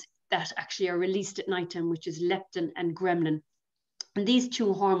hormones that actually are released at nighttime, which is leptin and gremlin. And these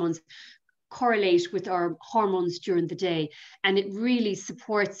two hormones correlate with our hormones during the day. And it really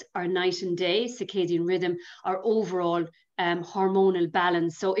supports our night and day circadian rhythm, our overall hormonal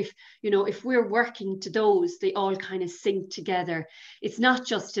balance. So if we're working to those, they all kind of sync together. It's not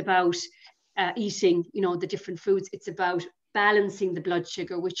just about eating, the different foods. It's about balancing the blood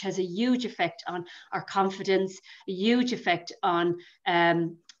sugar, which has a huge effect on our confidence, a huge effect on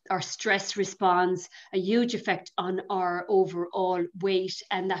our stress response, a huge effect on our overall weight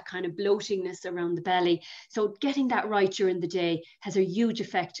and that kind of bloatingness around the belly. So getting that right during the day has a huge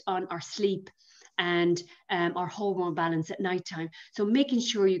effect on our sleep and our hormone balance at nighttime. So making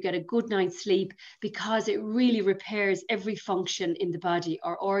sure you get a good night's sleep, because it really repairs every function in the body,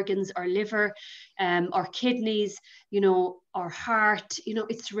 our organs, our liver, our kidneys, you know, our heart, you know,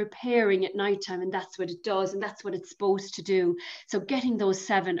 it's repairing at nighttime, and that's what it does, and that's what it's supposed to do. So getting those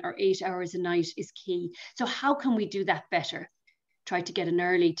 7 or 8 hours a night is key. So how can we do that better? Try to get an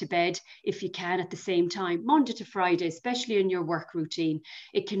early to bed if you can at the same time, Monday to Friday, especially in your work routine.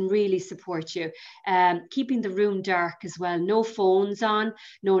 It can really support you. Keeping the room dark as well, no phones on,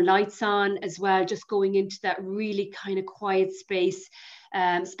 no lights on as well, just going into that really kind of quiet space.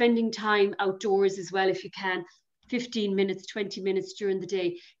 Spending time outdoors as well if you can, 15 minutes, 20 minutes during the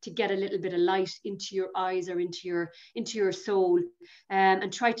day to get a little bit of light into your eyes or into your soul,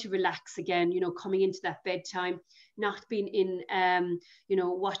 and try to relax again, you know, coming into that bedtime, not being in, you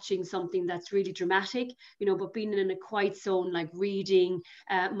know, watching something that's really dramatic, you know, but being in a quiet zone, like reading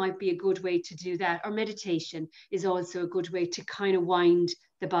might be a good way to do that. Or meditation is also a good way to kind of wind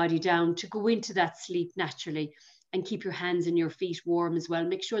the body down, to go into that sleep naturally. And keep your hands and your feet warm as well.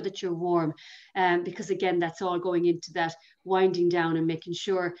 Make sure that you're warm, because again, that's all going into that winding down and making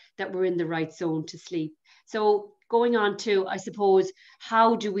sure that we're in the right zone to sleep. So going on to, I suppose,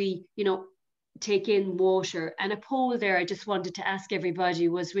 how do we, you know, take in water? And a poll there I just wanted to ask everybody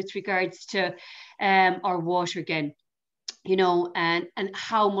was with regards to our water again. You know, and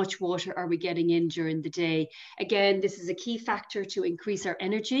how much water are we getting in during the day? Again, this is a key factor to increase our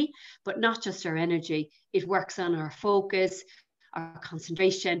energy, but not just our energy. It works on our focus, our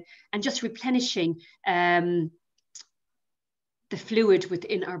concentration, and just replenishing the fluid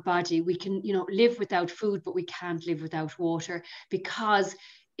within our body. We can, you know, live without food, but we can't live without water, because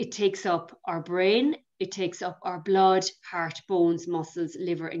it takes up our brain, it takes up our blood, heart, bones, muscles,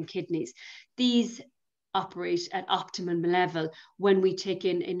 liver, and kidneys. These operate at optimum level when we take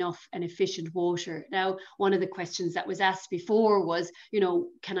in enough and efficient water. Now, one of the questions that was asked before was, you know,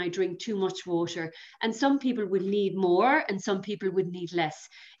 can I drink too much water? And some people would need more and some people would need less.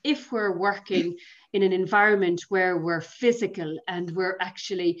 If we're working in an environment where we're physical and we're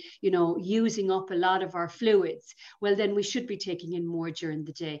actually, you know, using up a lot of our fluids, well, then we should be taking in more during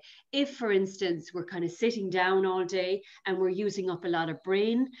the day. If, for instance, we're kind of sitting down all day and we're using up a lot of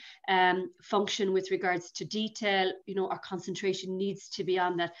brain function with regards to detail, you know, our concentration needs to be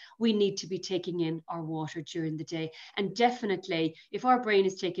on that. We need to be taking in our water during the day. And definitely, if our brain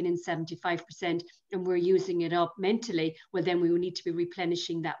is taking in 75% and we're using it up mentally, well, then we will need to be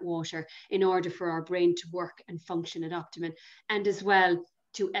replenishing that water in order for our brain to work and function at optimum, and as well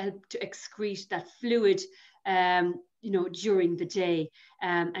to help to excrete that fluid, you know, during the day.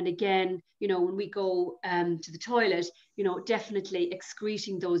 And again, you know, when we go to the toilet, you know, definitely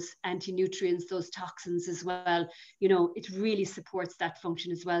excreting those anti-nutrients, those toxins as well, you know, it really supports that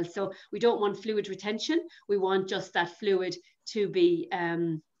function as well. So we don't want fluid retention. We want just that fluid to be,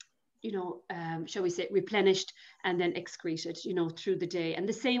 you know, shall we say, replenished and then excreted, you know, through the day. And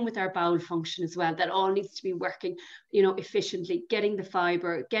the same with our bowel function as well. That all needs to be working, you know, efficiently, getting the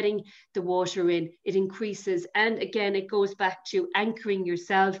fiber, getting the water in, it increases. And again, it goes back to anchoring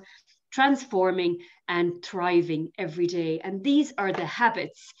yourself, transforming and thriving every day. And these are the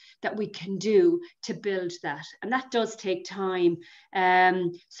habits that we can do to build that. And that does take time.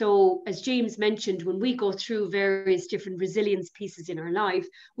 So as James mentioned, when we go through various different resilience pieces in our life,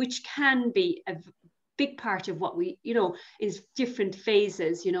 which can be a big part of what we, you know, is different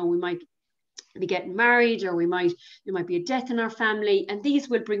phases, you know, we might be getting married, or there might be a death in our family, and these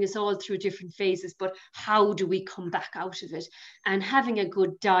will bring us all through different phases. But how do we come back out of it? And having a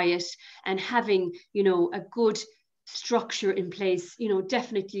good diet and having, you know, a good structure in place, you know,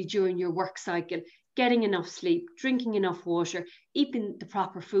 definitely during your work cycle, getting enough sleep, drinking enough water, eating the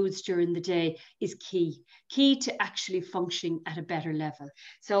proper foods during the day is key to actually functioning at a better level.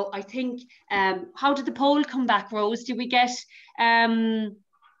 So I think, how did the poll come back, Rose? Did we get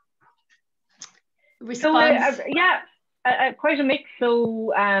response? So yeah, quite a mix.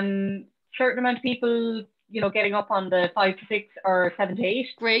 So certain amount of people, you know, getting up on the 5 to 6 or 7 to 8.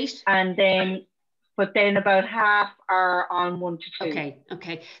 Great. And then, but then about half are on 1 to 2.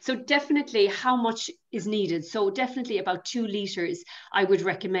 Okay. So definitely how much is needed. So definitely about 2 litres I would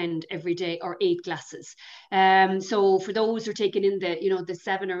recommend every day, or 8 glasses. So for those who are taking in the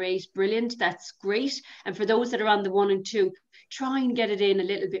 7 or 8, brilliant, that's great. And for those that are on the 1 and 2, try and get it in a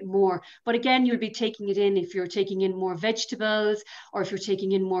little bit more. But again, you'll be taking it in if you're taking in more vegetables, or if you're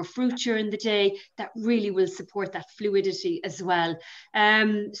taking in more fruit during the day. That really will support that fluidity as well.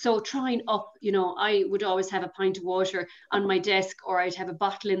 So trying up, I would always have a pint of water on my desk, or I'd have a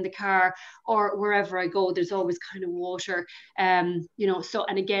bottle in the car, or wherever I go, there's always kind of water. So,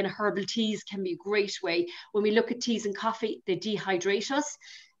 and again, herbal teas can be a great way. When we look at teas and coffee, they dehydrate us.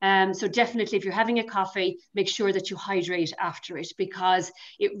 So definitely, if you're having a coffee, make sure that you hydrate after it, because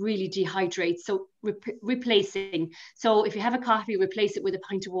it really dehydrates. So replacing. So if you have a coffee, replace it with a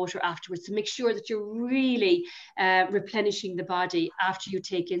pint of water afterwards. So make sure that you're really replenishing the body after you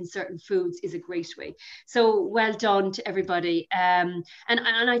take in certain foods is a great way. So well done to everybody. And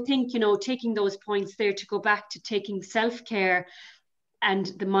I think, taking those points there, to go back to taking self-care and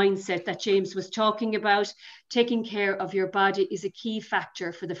the mindset that James was talking about, taking care of your body is a key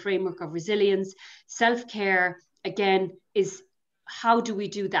factor for the framework of resilience. Self-care, again, is how do we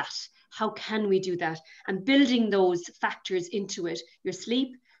do that? How can we do that? And building those factors into it, your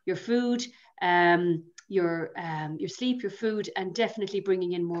sleep, your food, your sleep, your food, and definitely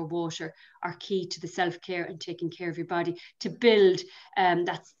bringing in more water are key to the self-care and taking care of your body, to build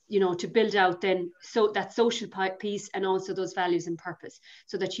to build out then so that social piece, and also those values and purpose,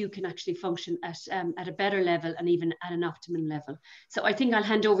 so that you can actually function at a better level, and even at an optimum level. So I think I'll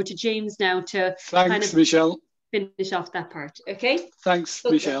hand over to James now to Michelle. Finish off that part. Okay. Thanks,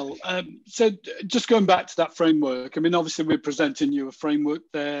 Michelle. So just going back to that framework, I mean, obviously we're presenting you a framework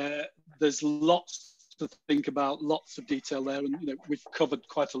there. There's lots to think about, lots of detail there, and we've covered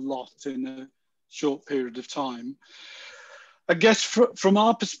quite a lot in a short period of time. I guess from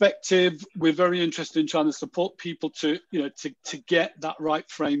our perspective, we're very interested in trying to support people to get that right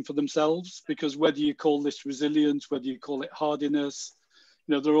frame for themselves, because whether you call this resilience, whether you call it hardiness,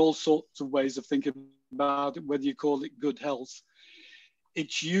 there are all sorts of ways of thinking about it, whether you call it good health.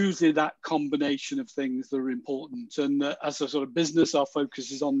 It's usually that combination of things that are important. And as a sort of business, our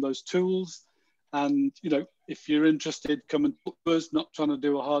focus is on those tools. And, if you're interested, come and talk to us, not trying to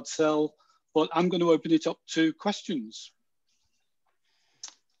do a hard sell, but I'm going to open it up to questions.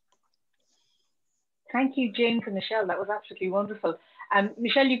 Thank you, James and Michelle. That was absolutely wonderful.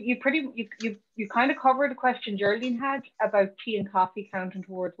 Michelle, you kind of covered a question Geraldine had about tea and coffee counting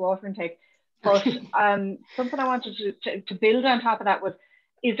towards water intake. But something I wanted to build on top of that was,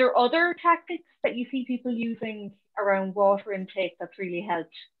 is there other tactics that you see people using around water intake that's really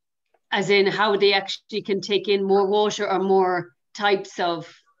helped? As in how they actually can take in more water, or more types of...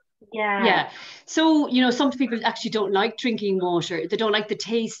 Yeah. So, some people actually don't like drinking water. They don't like the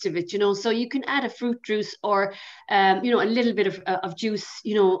taste of it, so you can add a fruit juice, or, a little bit of juice,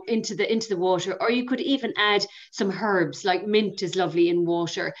 into the water, or you could even add some herbs, like mint is lovely in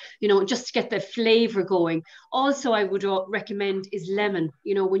water, just to get the flavor going. Also, I would recommend is lemon.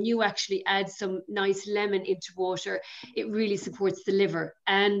 When you actually add some nice lemon into water, it really supports the liver.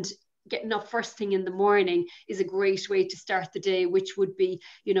 And getting up first thing in the morning is a great way to start the day, which would be,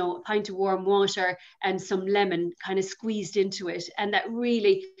 a pint of warm water and some lemon kind of squeezed into it. And that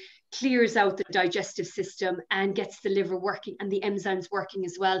really clears out the digestive system and gets the liver working and the enzymes working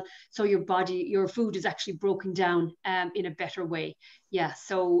as well. So your food is actually broken down in a better way. Yeah.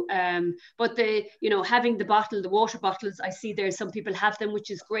 So, but having the water bottles, I see there some people have them,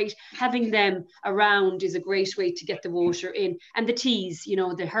 which is great. Having them around is a great way to get the water in. And the teas,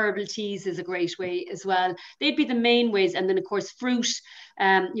 the herbal teas is a great way as well. They'd be the main ways. And then of course, fruit,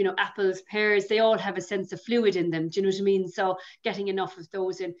 apples, pears, they all have a sense of fluid in them. Do you know what I mean? So getting enough of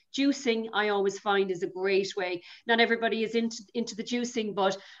those in. Juicing, I always find, is a great way. Not everybody is into the juicing,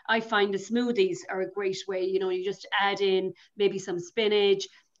 but I find the smoothies are a great way. You just add in maybe some spinach,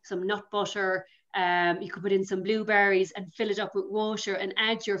 some nut butter. You could put in some blueberries and fill it up with water and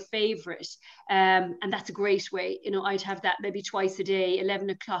add your favorite. And that's a great way. I'd have that maybe twice a day,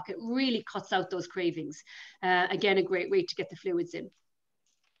 11 o'clock. It really cuts out those cravings. Again, a great way to get the fluids in.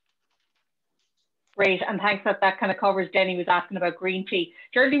 Great, and thanks that kind of covers. Denny was asking about green tea.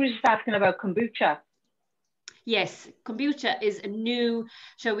 Geraldine was just asking about kombucha. Yes, kombucha is a new,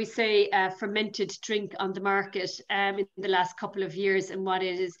 shall we say, fermented drink on the market in the last couple of years. And what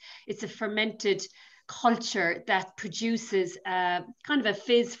it is, it's a fermented culture that produces kind of a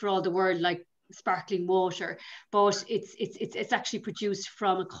fizz for all the world, like sparkling water, but it's actually produced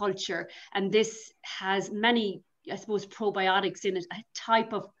from a culture, and this has many I suppose, probiotics in it, a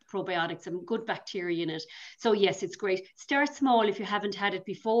type of probiotics and good bacteria in it. So yes, it's great. Start small if you haven't had it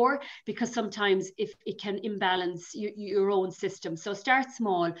before, because sometimes if it can imbalance your own system. So start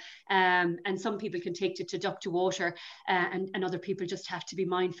small, and some people can take to duck to water, and other people just have to be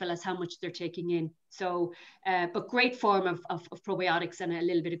mindful as how much they're taking in. So, but great form of probiotics and a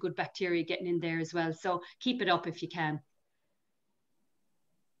little bit of good bacteria getting in there as well. So keep it up if you can.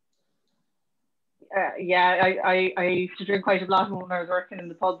 Yeah, I used to drink quite a lot when I was working in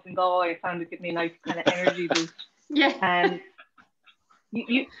the pubs in Galway. I found it gave me a nice kind of energy boost. Yeah. And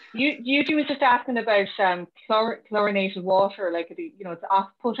you was just asking about chlorinated water, like, you know, it's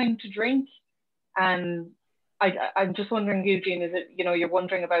off-putting to drink, and I'm just wondering, Eugene, is it, you know, you're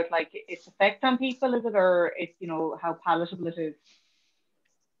wondering about like its effect on people, is it, or it's, you know, how palatable it is?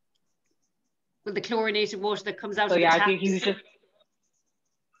 Well, the chlorinated water that comes out So of the yeah, tap. he was just.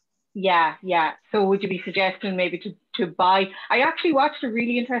 Yeah. So would you be suggesting maybe to buy? I actually watched a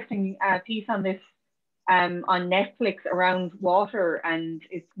really interesting piece on this on Netflix around water and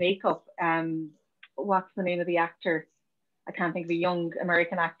its makeup. What's the name of the actor? I can't think of a young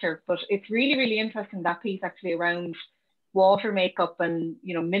American actor, but it's really, really interesting, that piece actually around water makeup and,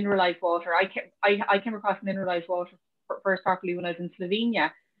 you know, mineralized water. I came across mineralized water first properly when I was in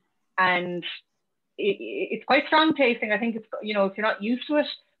Slovenia, and it's quite strong tasting. I think it's, you know, if you're not used to it,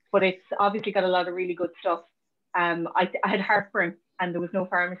 but it's obviously got a lot of really good stuff. I had heartburn and there was no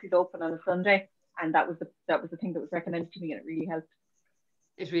pharmacies open on a Sunday, and that was the thing that was recommended to me, and it really helped.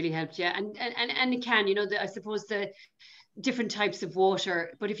 It really helped, yeah, and it can, you know, I suppose the different types of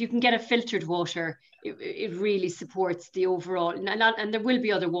water, but if you can get a filtered water, it really supports the overall, and there will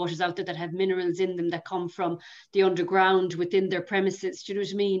be other waters out there that have minerals in them that come from the underground within their premises, do you know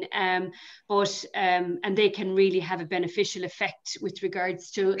what I mean? And they can really have a beneficial effect with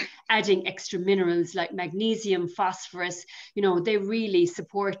regards to adding extra minerals like magnesium, phosphorus. You know, they really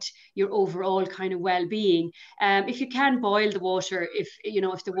support your overall kind of well-being. If you can boil the water, if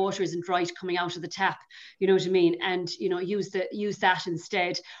the water isn't right coming out of the tap, you know what I mean, and you know, use that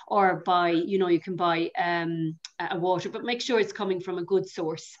instead, or you can buy a water, but make sure it's coming from a good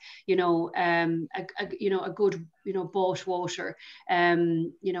source, you know, a good, you know, bought water,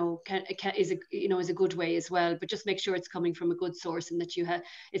 you know, is a good way as well, but just make sure it's coming from a good source and that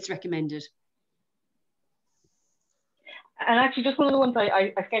it's recommended. And actually, just one of the ones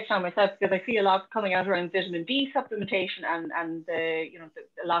I sketched on myself, because I see a lot coming out around vitamin D supplementation, and you know,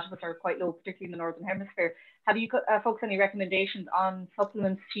 a lot of us are quite low, particularly in the Northern Hemisphere. Have you folks any recommendations on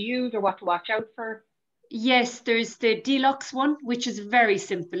supplements to use or what to watch out for? Yes, there's the deluxe one, which is very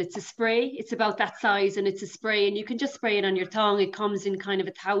simple. It's a spray. It's about that size, and it's a spray, and you can just spray it on your tongue. It comes in kind of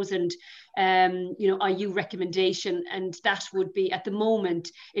 1,000, IU recommendation, and that would be, at the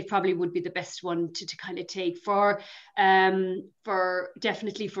moment, it probably would be the best one to kind of take for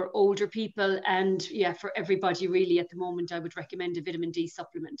definitely for older people, and yeah, for everybody really. At the moment, I would recommend a vitamin D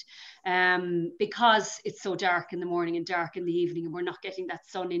supplement, because it's so dark in the morning and dark in the evening, and we're not getting that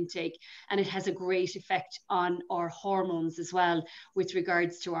sun intake, and it has a great effect on our hormones as well, with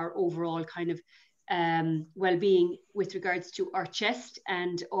regards to our overall kind of well-being, with regards to our chest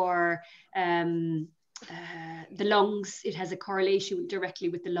and our the lungs. It has a correlation directly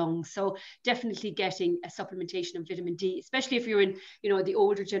with the lungs, so definitely getting a supplementation of vitamin D, especially if you're in, you know, the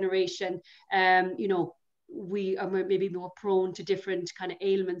older generation. You know, we are maybe more prone to different kind of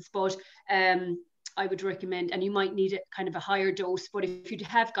ailments, but I would recommend, and you might need a kind of a higher dose, but if you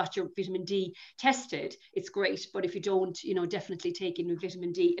have got your vitamin D tested, it's great. But if you don't, you know, definitely take in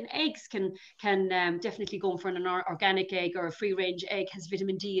vitamin D. And eggs can definitely go for an organic egg, or a free range egg has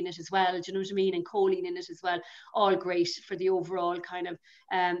vitamin D in it as well, do you know what I mean, and choline in it as well. All great for the overall kind of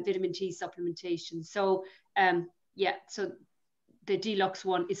vitamin D supplementation. So yeah, so the deluxe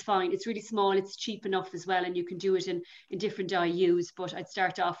one is fine. It's really small, it's cheap enough as well, and you can do it in different IUs, but I'd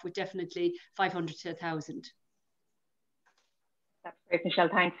start off with definitely 500 to 1,000. That's great, Michelle,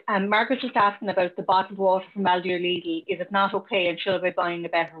 thanks. Margaret's just asking about the bottled water from Aldi or Lidl. Is it not okay, and should I be buying a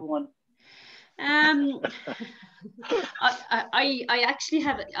better one? I actually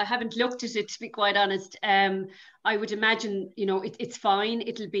haven't looked at it, to be quite honest. I would imagine, you know, it's fine.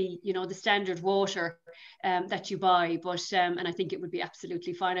 It'll be, you know, the standard water that you buy, but and I think it would be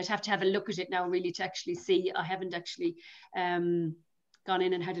absolutely fine. I'd have to have a look at it now, really, to actually see. I haven't actually gone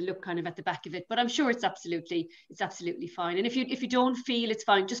in and had a look kind of at the back of it, but I'm sure it's absolutely fine. And if you don't feel it's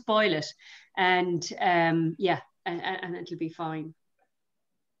fine, just boil it, and yeah, and it'll be fine.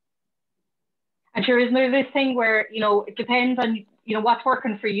 And sure, isn't there this thing where, you know, it depends on, you know, what's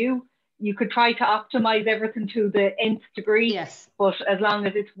working for you. You could try to optimize everything to the nth degree, yes, but as long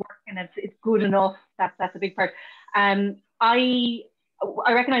as it's working, it's good enough, that's a big part. I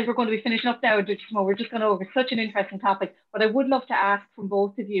recognise we're going to be finishing up now. We're just going over such an interesting topic, but I would love to ask from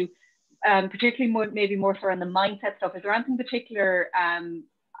both of you, particularly maybe more so around the mindset stuff. Is there anything particular,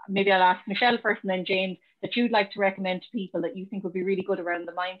 maybe I'll ask Michelle first and then James, that you'd like to recommend to people that you think would be really good around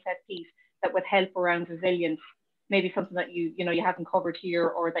the mindset piece that would help around resilience? Maybe something that you haven't covered here,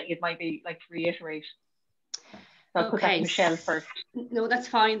 or that you might be like to reiterate. So I'll put that to Michelle first. No, that's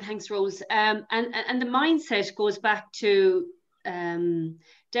fine. Thanks, Rose. And the mindset goes back to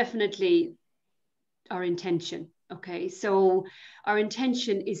definitely our intention. Okay, so our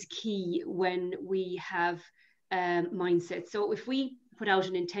intention is key when we have mindset. So if we put out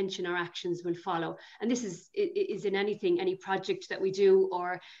an intention, our actions will follow. And this is in anything, any project that we do,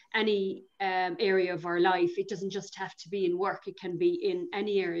 or any area of our life. It doesn't just have to be in work, it can be in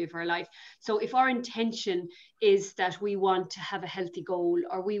any area of our life. So if our intention is that we want to have a healthy goal,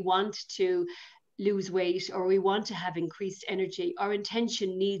 or we want to lose weight, or we want to have increased energy, our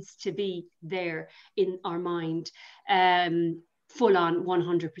intention needs to be there in our mind, full on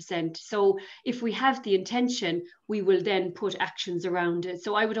 100%. So if we have the intention, we will then put actions around it.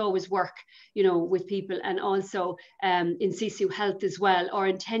 So I would always work, with people, and also in SiSU Health as well, our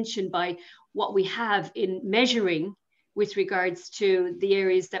intention by what we have in measuring with regards to the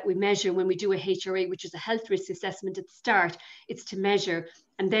areas that we measure when we do a HRA, which is a health risk assessment at the start. It's to measure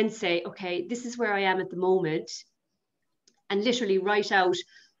and then say, okay, this is where I am at the moment, and literally write out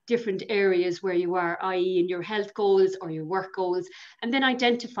different areas where you are, i.e. in your health goals or your work goals, and then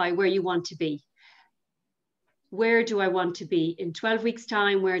identify where you want to be. Where do I want to be in 12 weeks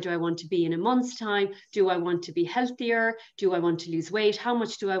time? Where do I want to be in a month's time? Do I want to be healthier? Do I want to lose weight? How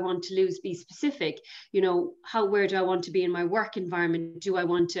much do I want to lose? Be specific. Where do I want to be in my work environment? Do I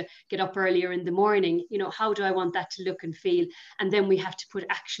want to get up earlier in the morning? How do I want that to look and feel? And then we have to put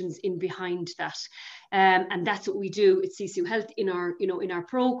actions in behind that. And that's what we do at SiSU Health in our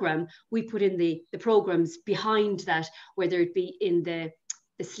program. We put in the programs behind that, whether it be in the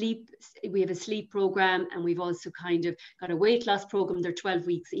sleep, we have a sleep program, and we've also kind of got a weight loss program. They're 12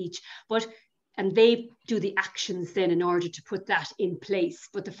 weeks each, and they do the actions then in order to put that in place.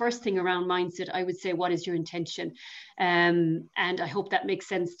 But the first thing around mindset, I would say, what is your intention? And I hope that makes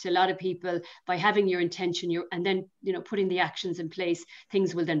sense to a lot of people. By having your intention, and then putting the actions in place,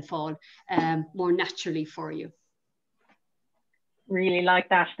 things will then fall more naturally for you. Really like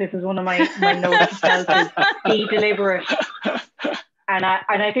that. This is one of my notes. Be deliberate. And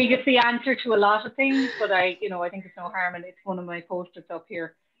I think it's the answer to a lot of things, but I think it's no harm, and it's one of my post-its up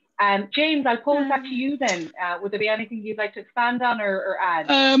here. James, I'll pose that to you then. Would there be anything you'd like to expand on or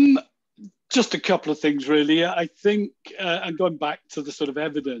add? Just a couple of things, really. I think, and going back to the sort of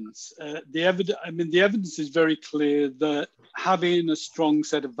evidence, the evidence is very clear that having a strong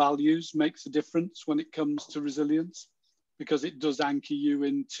set of values makes a difference when it comes to resilience, because it does anchor you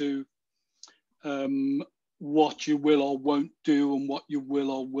into what you will or won't do, and what you will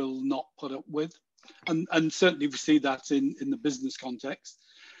or will not put up with. And certainly we see that in the business context.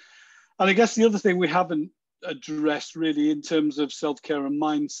 And I guess the other thing we haven't addressed really in terms of self-care and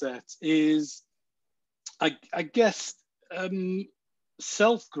mindset is, I guess,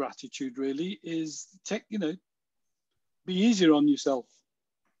 self-gratitude really is, be easier on yourself.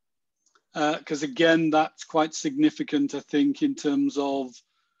 Because again, that's quite significant, I think, in terms of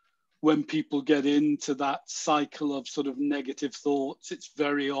when people get into that cycle of sort of negative thoughts, it's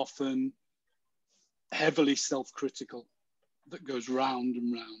very often heavily self-critical that goes round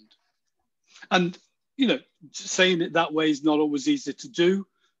and round. And, saying it that way is not always easy to do,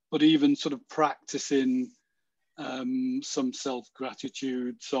 but even sort of practicing some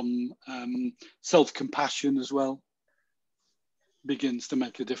self-gratitude, some self-compassion as well begins to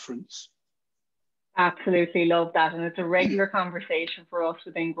make a difference. Absolutely love that. And it's a regular conversation for us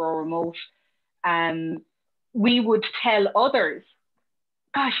within Grow Remote. We would tell others,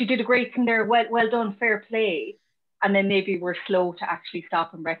 gosh, you did a great thing there, well done, fair play. And then maybe we're slow to actually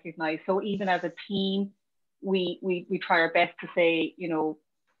stop and recognize. So even as a team, we try our best to say,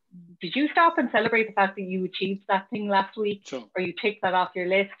 did you stop and celebrate the fact that you achieved that thing last week? Sure. Or you ticked that off your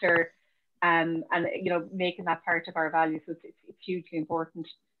list, or and making that part of our values. So it's hugely important.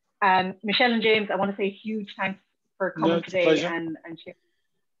 Michelle and James, I want to say huge thanks for coming today and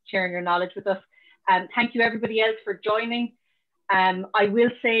sharing your knowledge with us. Thank you everybody else for joining. I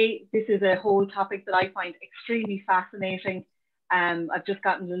will say this is a whole topic that I find extremely fascinating. I've just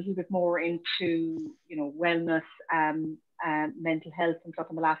gotten a little bit more into wellness, mental health and stuff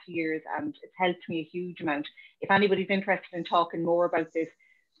in the last few years, and it's helped me a huge amount. If anybody's interested in talking more about this,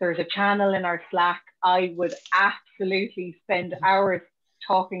 there's a channel in our Slack. I would absolutely spend hours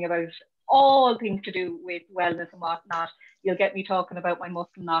talking about all things to do with wellness and whatnot. You'll get me talking about my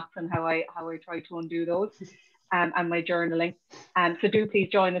muscle knots and how I try to undo those, and my journaling. So do please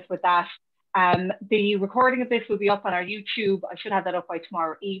join us with that. The recording of this will be up on our YouTube. I should have that up by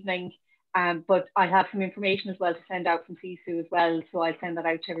tomorrow evening. But I have some information as well to send out from SiSU as well. So I'll send that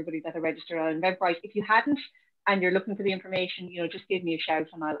out to everybody that are registered on Eventbrite. If you hadn't and you're looking for the information, you know, just give me a shout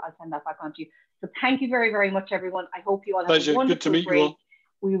and I'll send that back on to you. So thank you very, very much, everyone. I hope you all have a wonderful Good to meet break. you all.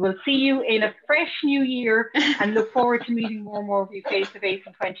 We will see you in a fresh new year and look forward to meeting more and more of you face to face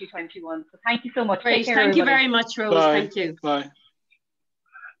in 2021. So thank you so much. Great. Thank you very much, Rose. Bye. Thank you. Bye.